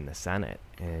didn't win the Senate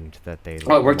and that they.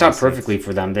 Well, it worked out perfectly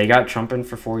for them. They got Trump in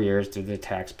for 4 years through the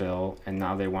tax bill, and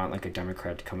now they want like a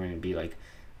Democrat to come in and be like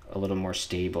a little more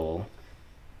stable,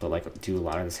 but like do a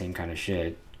lot of the same kind of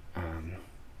shit.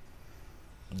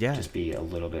 Just be a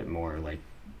little bit more like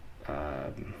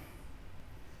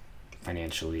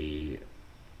financially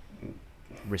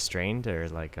restrained or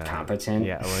like competent.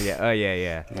 Yeah. Well, yeah. Oh,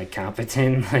 yeah. Like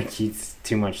competent. Like he's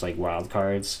too much like wild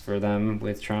cards for them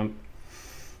with Trump.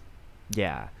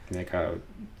 Yeah. Like don't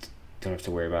have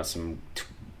to worry about some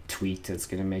tweet that's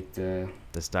gonna make the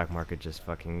stock market just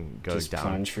fucking goes down.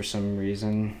 Plunge for some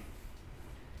reason.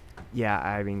 Yeah,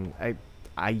 I mean,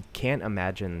 I can't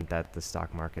imagine that the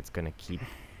stock market's gonna keep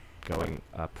going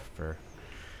up for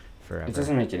forever. It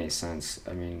doesn't make any sense.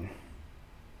 I mean,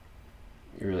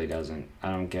 it really doesn't. I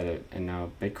don't get it. And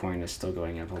now Bitcoin is still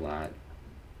going up a lot.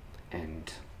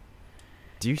 And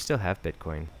do you still have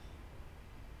Bitcoin?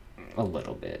 A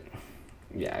little bit.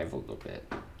 Yeah, I have a little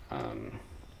bit.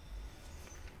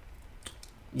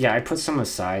 Yeah, I put some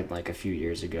aside like a few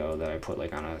years ago that I put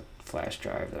like on a flash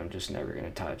drive that I'm just never going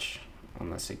to touch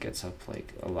unless it gets up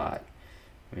like a lot.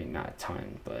 I mean, not a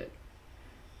ton, but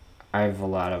I have a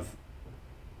lot of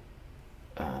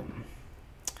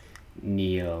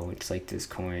Neo. It's like this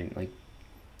coin, like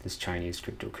this Chinese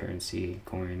cryptocurrency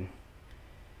coin.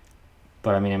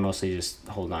 But I mean, I mostly just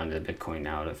hold on to the Bitcoin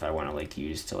now if I want to like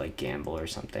use to like gamble or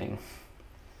something.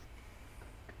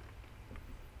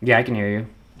 Yeah, I can hear you.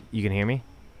 You can hear me?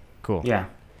 Cool. Yeah.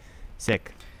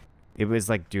 Sick. It was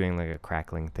like doing like a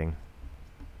crackling thing.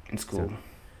 It's cool.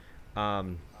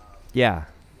 So, yeah.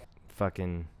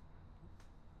 Fucking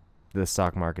the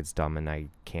stock market's dumb and I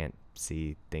can't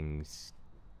see things.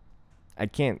 I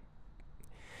can't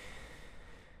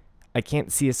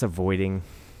see us avoiding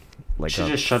like should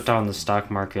just shut down the stock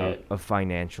market. A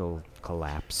financial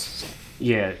collapse.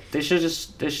 Yeah, they should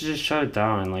just shut it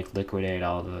down and like liquidate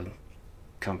all the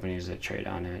companies that trade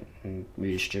on it and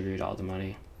redistribute all the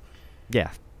money.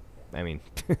 Yeah, I mean,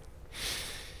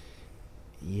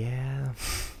 yeah,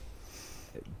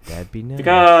 that'd be nice.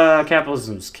 Because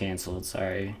capitalism's canceled.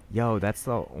 Sorry. Yo, that's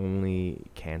the only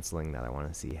canceling that I want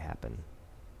to see happen.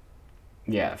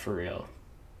 Yeah, for real.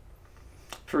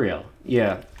 For real.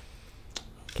 Yeah.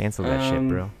 Cancel that shit,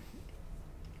 bro.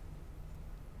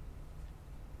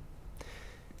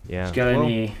 Yeah.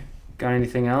 Got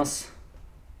anything else?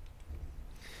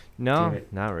 No,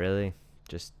 not really.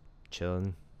 Just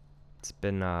chilling. It's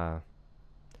been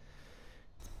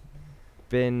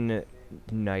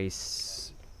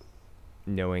nice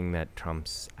knowing that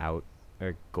Trump's out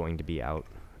or going to be out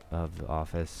of the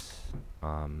office.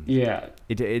 Yeah.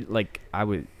 It like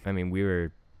we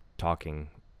were talking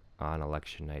on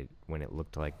election night when it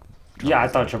looked like Trump I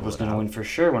thought Trump was going to win for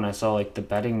sure when I saw like the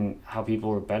betting, how people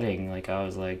were betting. Like I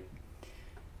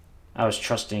was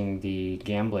trusting the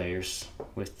gamblers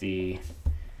with the.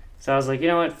 So I was like, you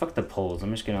know what? Fuck the polls.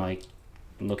 I'm just gonna like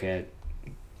look at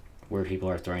where people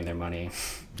are throwing their money.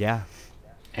 Yeah.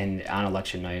 And on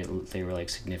election night, they were like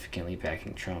significantly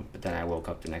backing Trump. But then I woke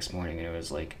up the next morning and it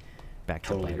was like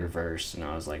totally reversed. And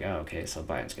I was like, oh, okay, so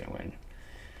Biden's gonna win.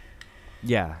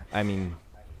 Yeah, I mean,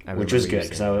 which was good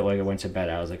because I went to bed.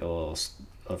 I was like a little,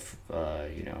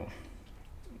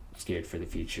 scared for the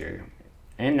future,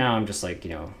 and now I'm just like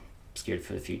scared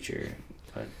for the future,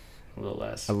 but a little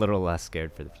less. A little less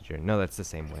scared for the future. No, that's the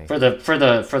same way. For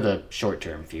the short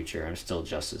term future, I'm still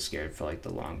just as scared for like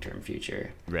the long term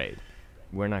future. Right.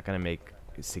 We're not gonna make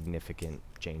significant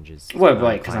changes. Well,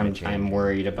 like because I'm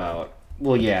worried about.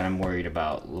 Well, yeah, I'm worried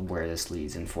about where this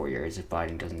leads in 4 years if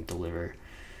Biden doesn't deliver.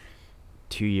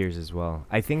 2 years as well.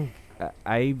 I think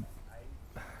I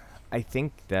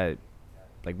think that,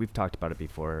 like, we've talked about it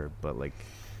before, but like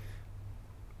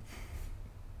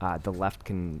the left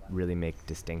can really make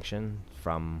distinction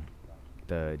from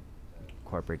the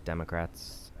corporate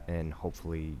Democrats and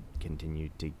hopefully continue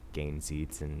to gain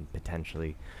seats and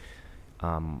potentially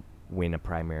win a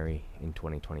primary in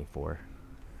 2024.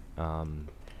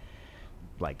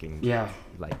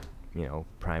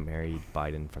 Primary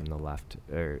Biden from the left,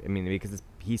 because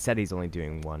he said he's only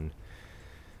doing one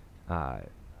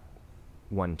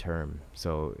term,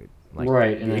 so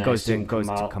right, and it goes to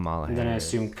Kamala Harris. And then I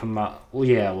assume Kamala. Well,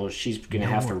 yeah, she's gonna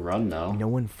have to run though. No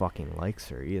one fucking likes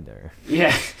her either.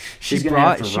 Yeah, she's gonna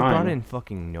have to run. She brought in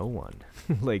fucking no one.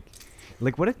 like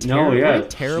what a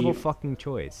terrible fucking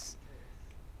choice.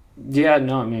 Yeah,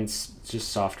 no, I mean it's just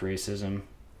soft racism.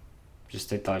 Just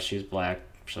they thought she was black.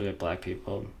 She'll get black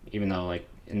people, even though like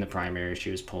in the primary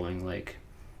she was polling like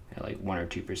 1 or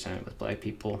 2% with black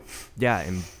people. Yeah,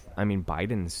 and I mean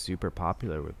Biden's super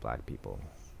popular with black people.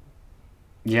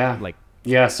 Yeah.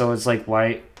 So it's like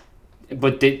why,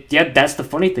 but that's the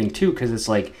funny thing too, because it's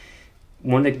like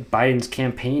one of Biden's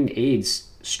campaign aides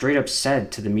straight up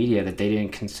said to the media that they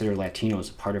didn't consider Latinos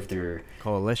a part of their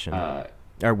coalition.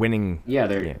 Are winning. Yeah,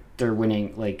 they're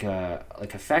winning like a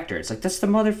factor. It's like that's the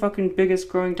motherfucking biggest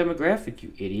growing demographic,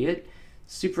 you idiot.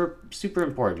 Super super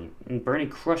important. And Bernie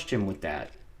crushed him with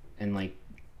that, and like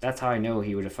that's how I know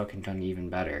he would have fucking done even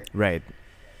better. Right.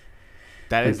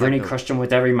 That is Bernie crushed him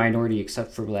with every minority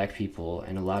except for black people,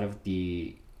 and a lot of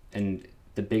the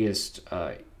biggest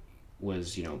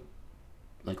was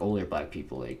like older black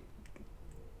people like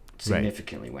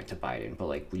significantly went to Biden, but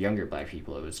like younger black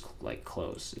people it was like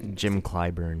close. And Jim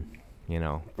Clyburn,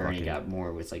 Bernie got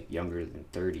more with like younger than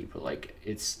 30, but like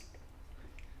it's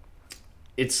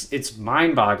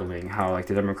mind-boggling how like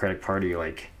the Democratic Party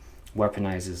like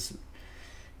weaponizes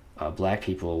black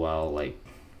people while like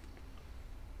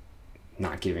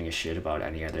not giving a shit about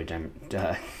any other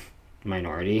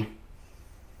minority.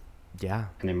 Yeah.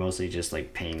 And they're mostly just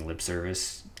like paying lip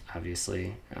service,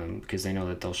 obviously, because they know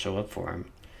that they'll show up for him.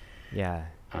 Yeah.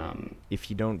 If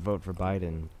you don't vote for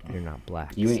Biden, you're not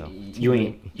black. You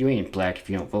ain't black if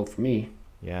you don't vote for me.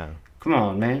 Yeah. Come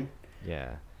on, man.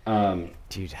 Yeah.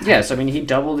 Dude. Yes, I mean he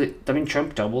doubled it. I mean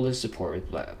Trump doubled his support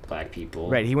with black people.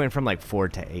 Right. He went from like 4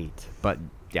 to 8, but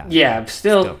yeah. Yeah.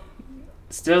 Still,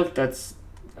 that's.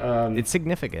 It's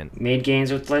significant. Made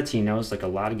gains with Latinos, like a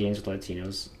lot of gains with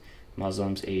Latinos,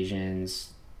 Muslims,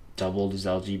 Asians, doubled his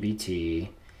LGBT.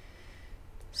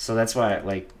 So that's why,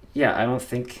 I don't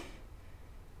think,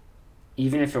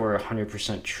 even if it were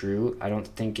 100% true, I don't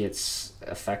think it's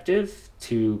effective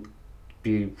to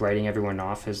be writing everyone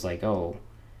off as like, oh,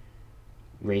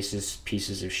 racist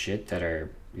pieces of shit that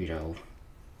are,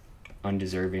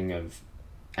 undeserving of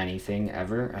anything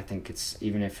ever. I think it's,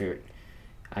 even if it,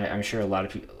 I'm sure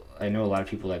I know a lot of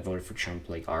people that voted for Trump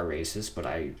are racist, but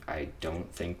I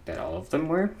don't think that all of them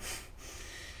were.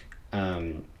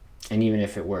 And even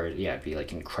if it were, yeah, it'd be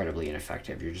like incredibly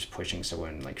ineffective. You're just pushing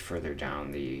someone like further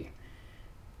down the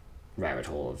rabbit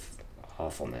hole of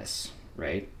awfulness,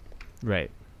 right?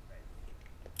 Right.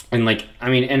 And like,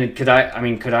 could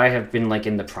I have been like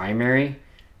in the primary?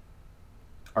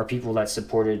 Are people that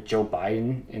supported Joe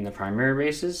Biden in the primary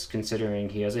races, considering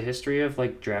he has a history of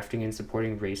like drafting and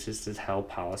supporting racist as hell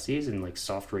policies and like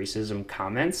soft racism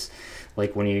comments,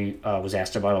 like when he was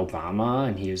asked about Obama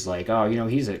and he was like, oh,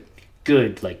 he's a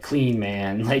good like clean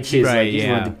man, like Right,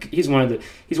 yeah. he's one of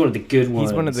the good ones.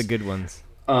 He's one of the good ones.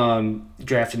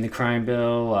 Drafting the crime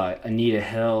bill, Anita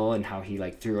Hill, and how he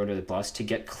like threw her to the bus to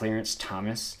get Clarence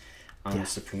Thomas on the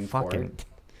Supreme Court.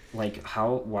 Like,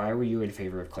 why were you in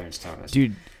favor of Clarence Thomas?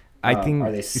 Dude, I think...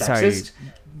 Are they sexist?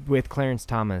 Sorry, with Clarence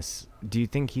Thomas, do you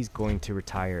think he's going to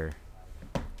retire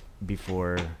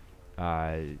before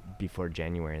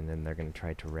January, and then they're going to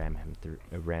try to ram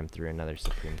through another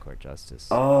Supreme Court justice?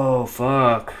 Oh,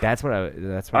 fuck. That's what I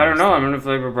don't know. I don't know if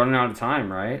they were running out of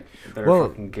time, right?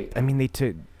 I mean, they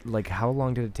took... Like, how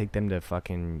long did it take them to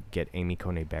fucking get Amy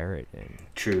Coney Barrett in?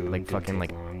 True. Like, fucking,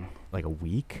 like a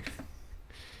week?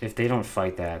 If they don't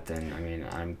fight that,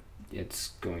 then, it's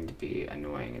going to be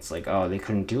annoying. It's like, oh, they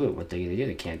couldn't do it. What they do,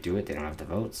 they can't do it. They don't have the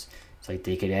votes. It's like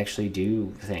they could actually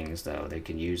do things, though. They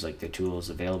can use, like, the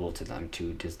tools available to them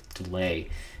to delay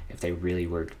if they really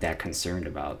were that concerned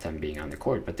about them being on the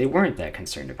court. But they weren't that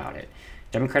concerned about it.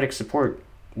 Democratic support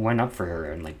went up for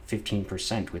her in, like,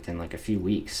 15% within, like, a few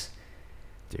weeks.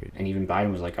 Dude. And even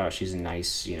Biden was like, oh, she's a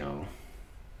nice,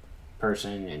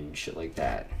 person and shit like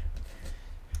that.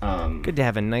 Good to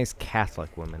have a nice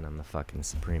Catholic woman on the fucking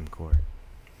Supreme Court.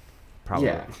 Probably.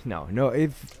 Yeah. No.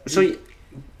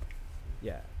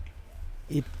 Yeah.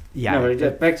 No,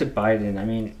 back to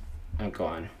Biden. Go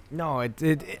on. No,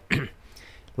 it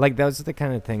like those are the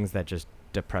kind of things that just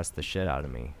depress the shit out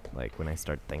of me. Like when I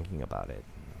start thinking about it,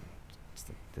 it's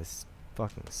like, this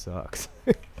fucking sucks.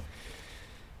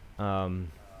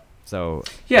 So.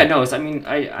 Yeah, no.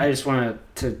 I just wanted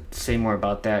to say more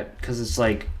about that because it's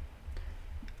like.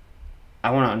 I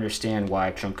want to understand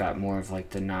why Trump got more of like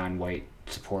the non-white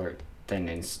support than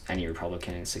any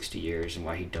Republican in 60 years, and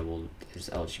why he doubled his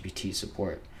LGBT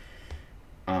support.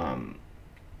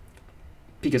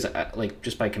 Because like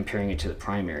just by comparing it to the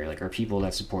primary, like are people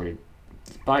that supported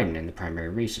Biden in the primary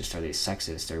racist? Are they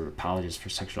sexist? Are apologists for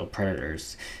sexual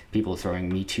predators? People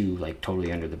throwing Me Too like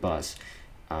totally under the bus,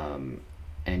 and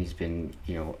he's been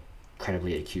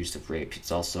credibly accused of rape.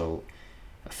 It's also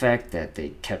a fact that they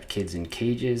kept kids in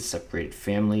cages, separated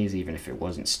families, even if it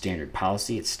wasn't standard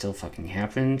policy, it still fucking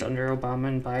happened under Obama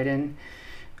and Biden.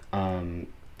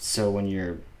 So when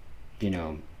you're,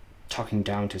 talking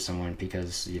down to someone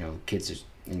because, kids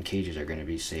in cages are going to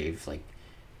be saved, like,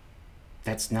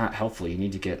 that's not helpful. You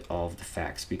need to get all of the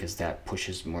facts because that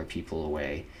pushes more people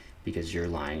away because you're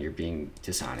lying, you're being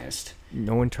dishonest.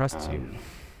 No one trusts you.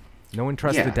 No one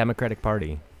trusts the Democratic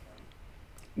Party.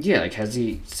 Yeah, like, has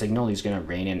he signaled he's going to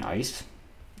rein in ICE?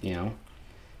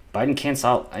 Biden cancel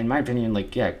out, in my opinion,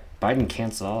 Biden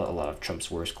cancel out a lot of Trump's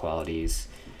worst qualities,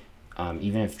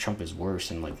 even if Trump is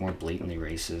worse and, more blatantly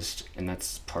racist, and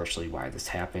that's partially why this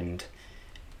happened,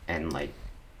 and, a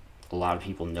lot of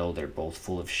people know they're both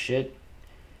full of shit,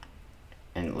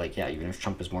 and, even if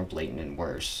Trump is more blatant and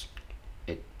worse,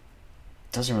 it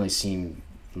doesn't really seem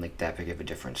like that big of a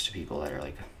difference to people that are,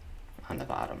 on the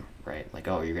bottom, right?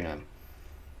 Oh, you're going to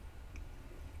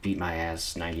beat my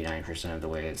ass 99% of the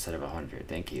way instead of 100.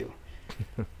 Thank you.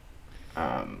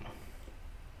 I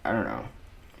don't know.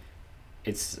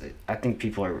 I think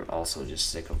people are also just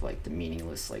sick of the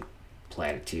meaningless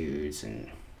platitudes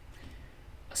and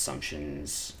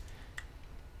assumptions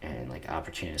and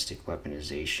opportunistic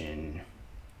weaponization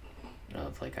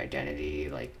of identity.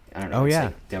 I don't know. Oh,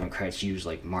 yeah. Democrats use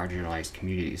marginalized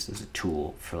communities as a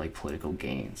tool for political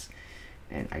gains.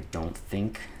 And I don't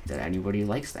think that anybody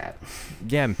likes that.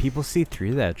 Yeah, and people see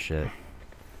through that shit.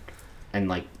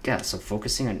 And so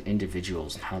focusing on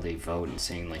individuals and how they vote and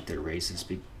saying they're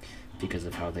racist because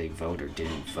of how they vote or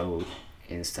didn't vote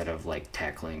instead of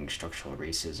tackling structural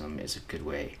racism is a good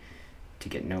way to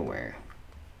get nowhere.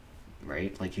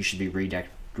 Right? You should be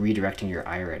redirecting your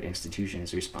ire at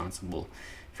institutions responsible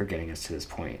for getting us to this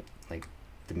point, like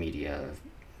the media,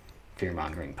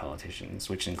 fear-mongering politicians,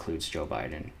 which includes Joe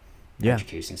Biden.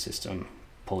 Education system,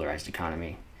 polarized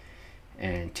economy,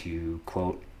 and to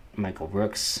quote Michael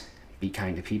Brooks, be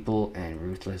kind to people and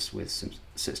ruthless with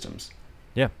systems.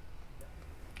 Yeah.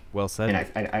 Well said.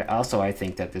 And I also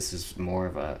think that this is more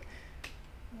of a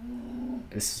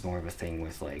thing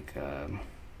with I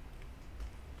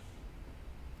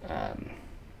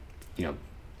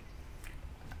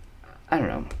don't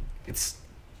know. It's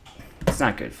It's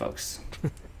not good, folks.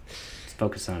 Let's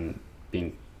focus on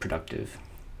being productive.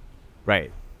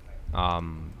 Right.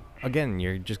 Again,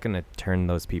 you're just gonna turn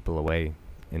those people away,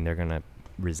 and they're gonna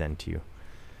resent you.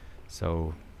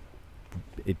 So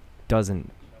it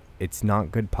doesn't. It's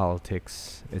not good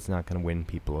politics. It's not gonna win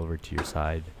people over to your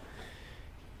side.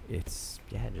 It's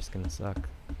just gonna suck.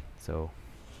 So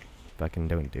fucking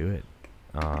don't do it.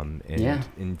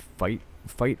 And fight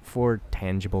for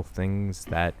tangible things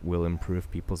that will improve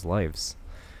people's lives.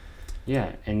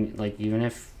 Yeah, and like even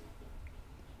if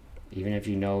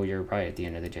you know you're right at the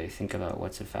end of the day, think about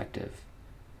what's effective.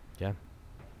 Yeah.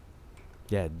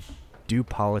 Yeah. Do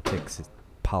politicking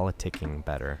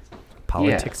better.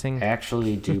 Politicsing? Yeah,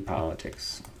 actually do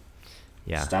politics.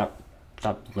 Yeah. Stop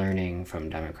learning from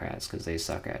Democrats because they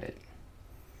suck at it.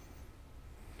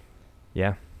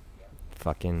 Yeah.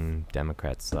 Fucking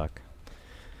Democrats suck.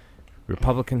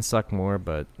 Republicans suck more,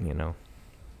 but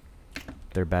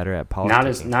they're better at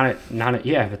politicking.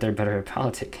 Yeah, but they're better at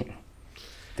politicking.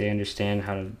 They understand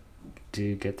how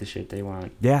to get the shit they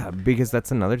want. Yeah, because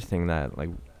that's another thing that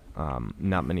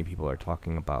not many people are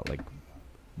talking about. Like,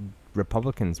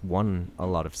 Republicans won a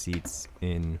lot of seats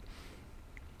in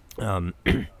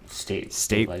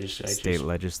state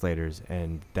legislators,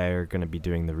 and they're going to be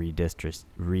doing the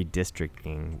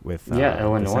redistricting with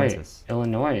Illinois.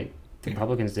 Illinois, the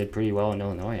Republicans did pretty well in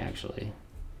Illinois, actually.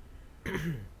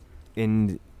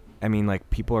 And I mean, like,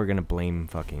 people are going to blame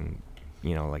fucking,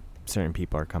 like, certain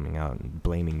people are coming out and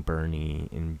blaming Bernie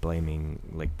and blaming,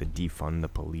 like, the defund the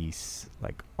police,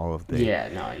 like, all of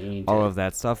the of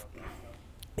that stuff.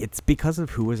 It's because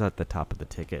of who was at the top of the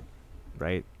ticket,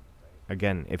 right?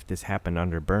 Again, if this happened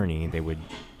under Bernie, they would,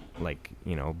 like,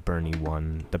 Bernie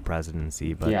won the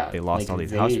presidency, but they lost all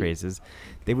these house races.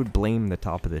 They would blame the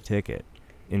top of the ticket.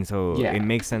 And so it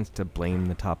makes sense to blame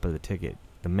the top of the ticket.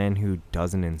 The man who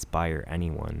doesn't inspire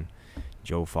anyone,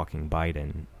 Joe fucking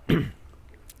Biden,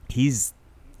 he's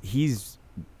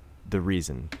the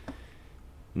reason.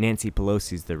 Nancy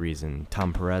Pelosi's the reason.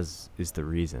 Tom Perez is the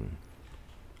reason.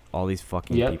 All these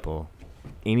fucking people.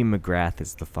 Amy McGrath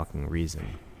is the fucking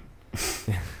reason.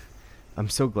 I'm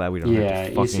so glad we don't have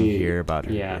to fucking hear about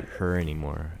her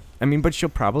anymore. I mean, but she'll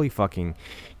probably fucking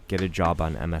get a job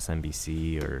on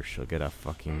MSNBC, or she'll get a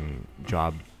fucking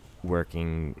job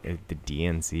working at the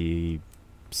DNC,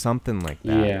 something like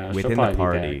that, within the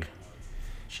party.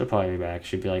 She'll probably be back.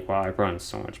 She'd be like, wow, I brought in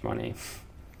so much money.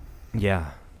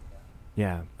 Yeah,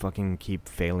 fucking keep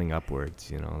failing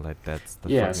upwards, that's the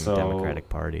fucking Democratic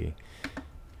Party.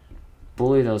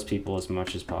 Bully those people as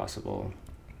much as possible.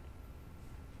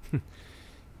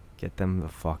 Get them the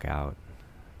fuck out.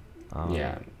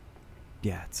 Yeah,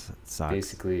 it sucks.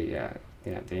 Basically,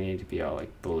 they need to be all,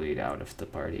 like, bullied out of the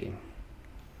party.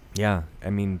 Yeah, I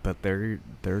mean, but they're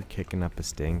kicking up a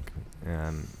stink,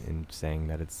 and saying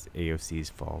that it's AOC's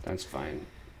fault. That's fine.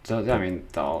 So I mean,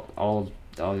 all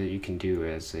that you can do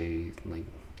as a, like,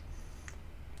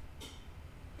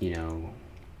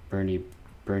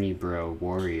 Bernie bro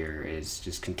warrior is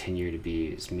just continue to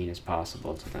be as mean as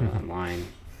possible to them online.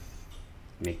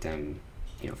 Make them,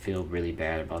 feel really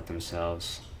bad about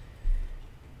themselves.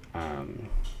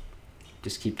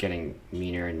 Just keep getting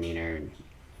meaner and meaner.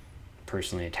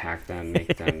 Personally attack them,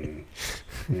 make them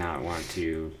not want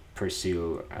to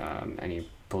pursue any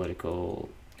political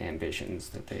ambitions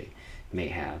that they may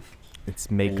have. It's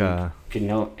you can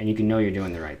know you're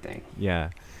doing the right thing. Yeah,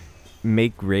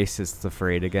 make racists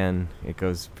afraid again. It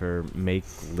goes for make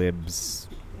libs.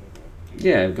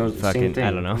 Yeah, it goes the same thing.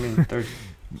 I don't know.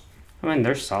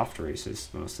 They're soft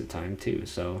racists most of the time too.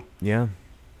 So yeah,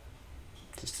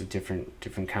 just a different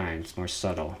kind. It's more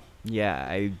subtle.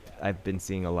 Yeah, I've been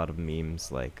seeing a lot of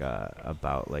memes like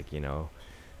about, like,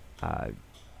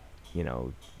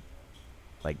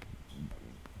 like,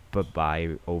 bye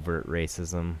overt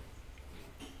racism,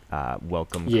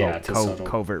 welcome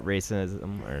covert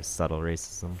racism, or subtle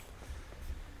racism,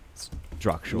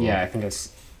 structural. Yeah, I think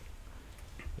it's.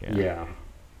 Yeah.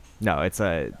 No,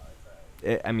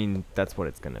 I mean, that's what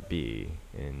it's gonna be,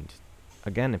 and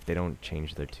again, if they don't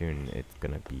change their tune, it's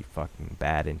gonna be fucking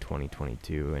bad in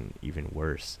 2022, and even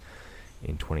worse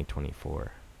in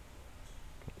 2024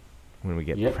 when we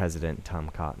get President Tom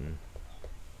Cotton.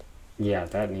 Yeah,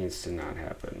 that needs to not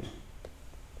happen.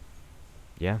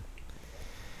 Yeah.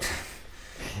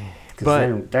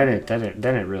 But then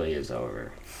it really is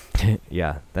over.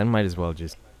 Yeah, then might as well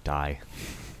just die.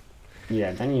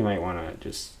 Yeah, then you might want to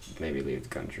just maybe leave the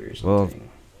country or something.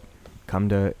 Well, come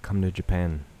to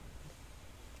Japan.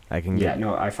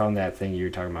 I found that thing you were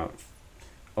talking about.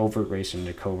 Overt racism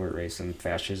to covert racism,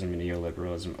 fascism and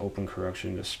neoliberalism, open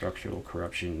corruption to structural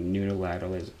corruption,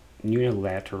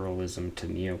 unilateralism to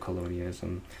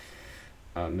neocolonialism,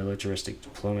 militaristic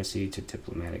diplomacy to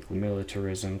diplomatic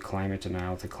militarism, climate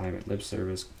denial to climate lip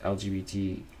service,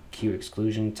 LGBTQ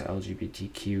exclusion to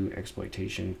LGBTQ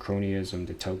exploitation, cronyism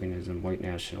to tokenism, white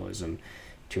nationalism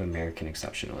to American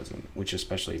exceptionalism, which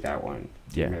especially that one,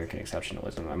 Yeah. American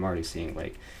exceptionalism. I'm already seeing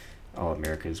like, oh,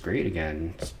 America is great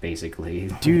again. It's basically,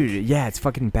 Dude, yeah, it's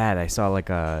fucking bad. I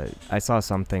saw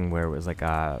something where it was like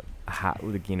how,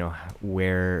 like, you know,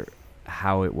 where,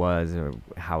 how it was or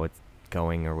how it's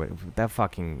going or what, that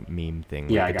fucking meme thing.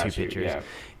 yeah, I like the got two you. pictures. Yeah,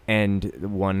 And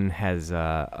one has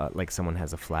like someone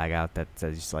has a flag out that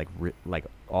says like like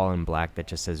all in black that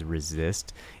just says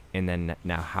resist, and then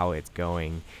now how it's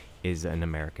going is an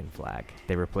American flag.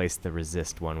 They replaced the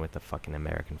resist one with the fucking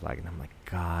American flag, and I'm like,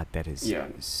 God, that is Yeah.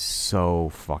 so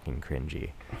fucking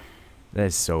cringy. That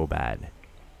is so bad.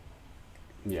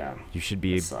 yeah. You should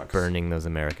be It sucks. burning those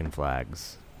American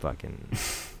flags. Fucking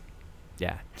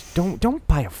yeah. Don't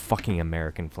buy a fucking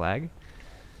American flag.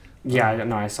 Yeah, I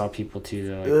know. I saw people too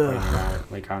that like pointing it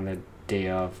out like on the day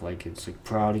of, like it's like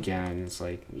proud again. It's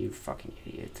like, you fucking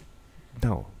idiot.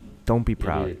 No, don't be You'll be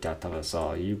proud. the death of us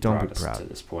all. You Don't brought be us proud. to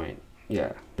this point.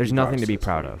 Yeah. There's you brought nothing us to be this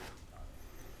proud point. of.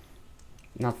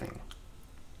 Nothing.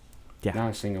 Yeah.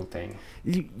 Not a single thing.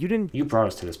 You didn't. You brought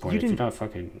us to this point. You If you're didn't- not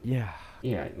fucking, Yeah.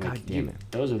 yeah, like, God damn it.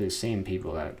 those are the same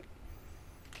people that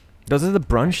Those are the I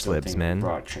brunch still libs, think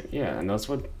man. yeah, and that's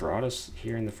what brought us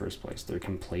here in the first place. Their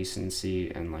complacency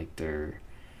and like their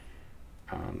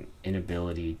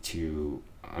inability to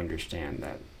understand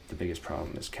that the biggest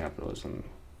problem is capitalism,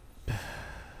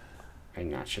 and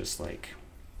not just like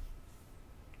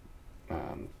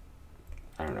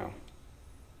I don't know,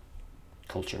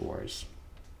 culture wars.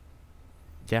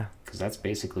 Yeah. Because that's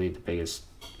basically the biggest.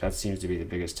 That seems to be the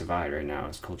biggest divide right now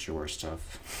is culture war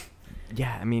stuff.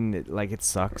 Yeah. I mean, like it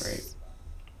sucks. Right.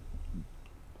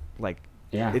 Like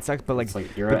Yeah. it sucks, but like it's like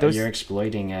but those- you're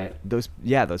exploiting it. those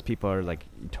people are like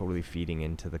totally feeding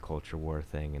into the culture war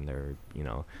thing, and they're, you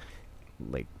know,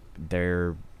 like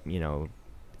their, you know,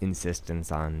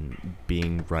 insistence on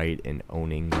being right and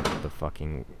owning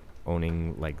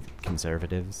like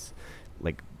conservatives,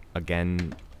 like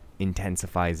again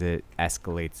intensifies it,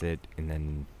 escalates it, and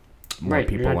then more Right,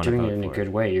 people you're not want to doing vote it in a for good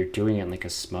way. You're doing it in like a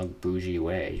smug, bougie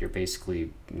way. You're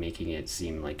basically making it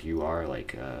seem like you are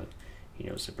like a, you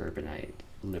know, suburbanite,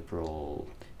 liberal,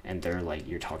 and they're like,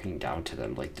 you're talking down to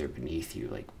them like they're beneath you,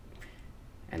 like,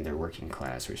 and they're working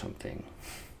class or something.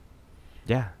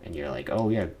 Yeah. And you're like, oh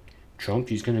yeah, Trump,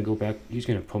 he's gonna go back, he's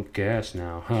gonna pump gas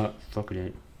now. Huh, fucking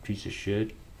it, piece of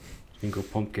shit. He's gonna go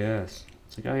pump gas.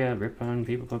 It's like, oh yeah, rip on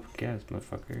people pumping gas,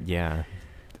 motherfucker. Yeah.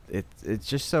 It's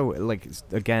just so, like,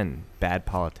 again, bad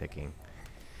politicking.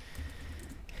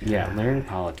 Yeah, learn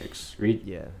politics. Read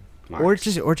Yeah.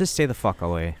 Marx. Or just stay the fuck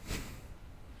away.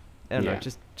 I don't know, Yeah.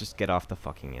 just get off the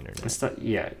fucking internet.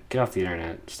 Yeah, get off the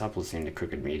internet. Stop listening to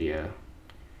crooked media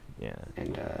Yeah.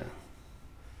 and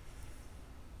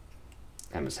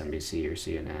MSNBC or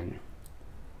CNN.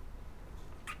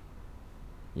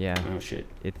 Yeah. Oh shit.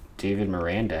 It- David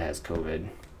Miranda has COVID.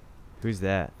 Who's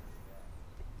that?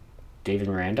 David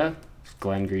Miranda?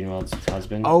 Glenn Greenwald's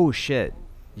husband. Oh shit.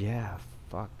 Yeah.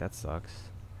 Fuck, that sucks.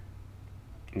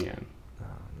 Yeah. Oh,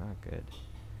 not good.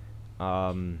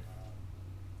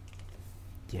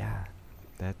 Yeah.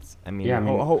 That's. I mean. Yeah, I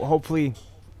mean- Hopefully,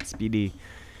 speedy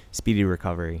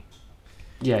recovery.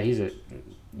 Yeah, he's a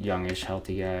youngish,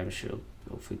 healthy guy. I'm sure he'll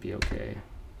hopefully be okay.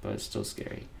 But it's still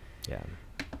scary. Yeah.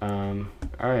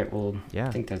 Alright, well, Yeah.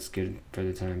 I think that's good for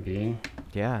the time being.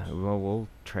 Yeah. Well, we'll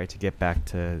try to get back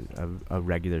to a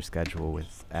regular schedule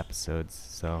with episodes.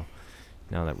 So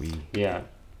now that we Yeah,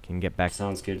 can get back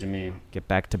sounds good to me. to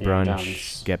Yeah, I'm down.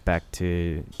 brunch, get back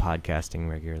to podcasting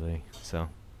regularly. So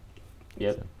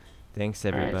Yep. So, thanks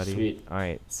All right, everybody. sweet. All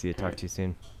right. See you. Talk Alright. to you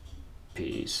soon.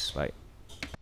 Peace. Bye.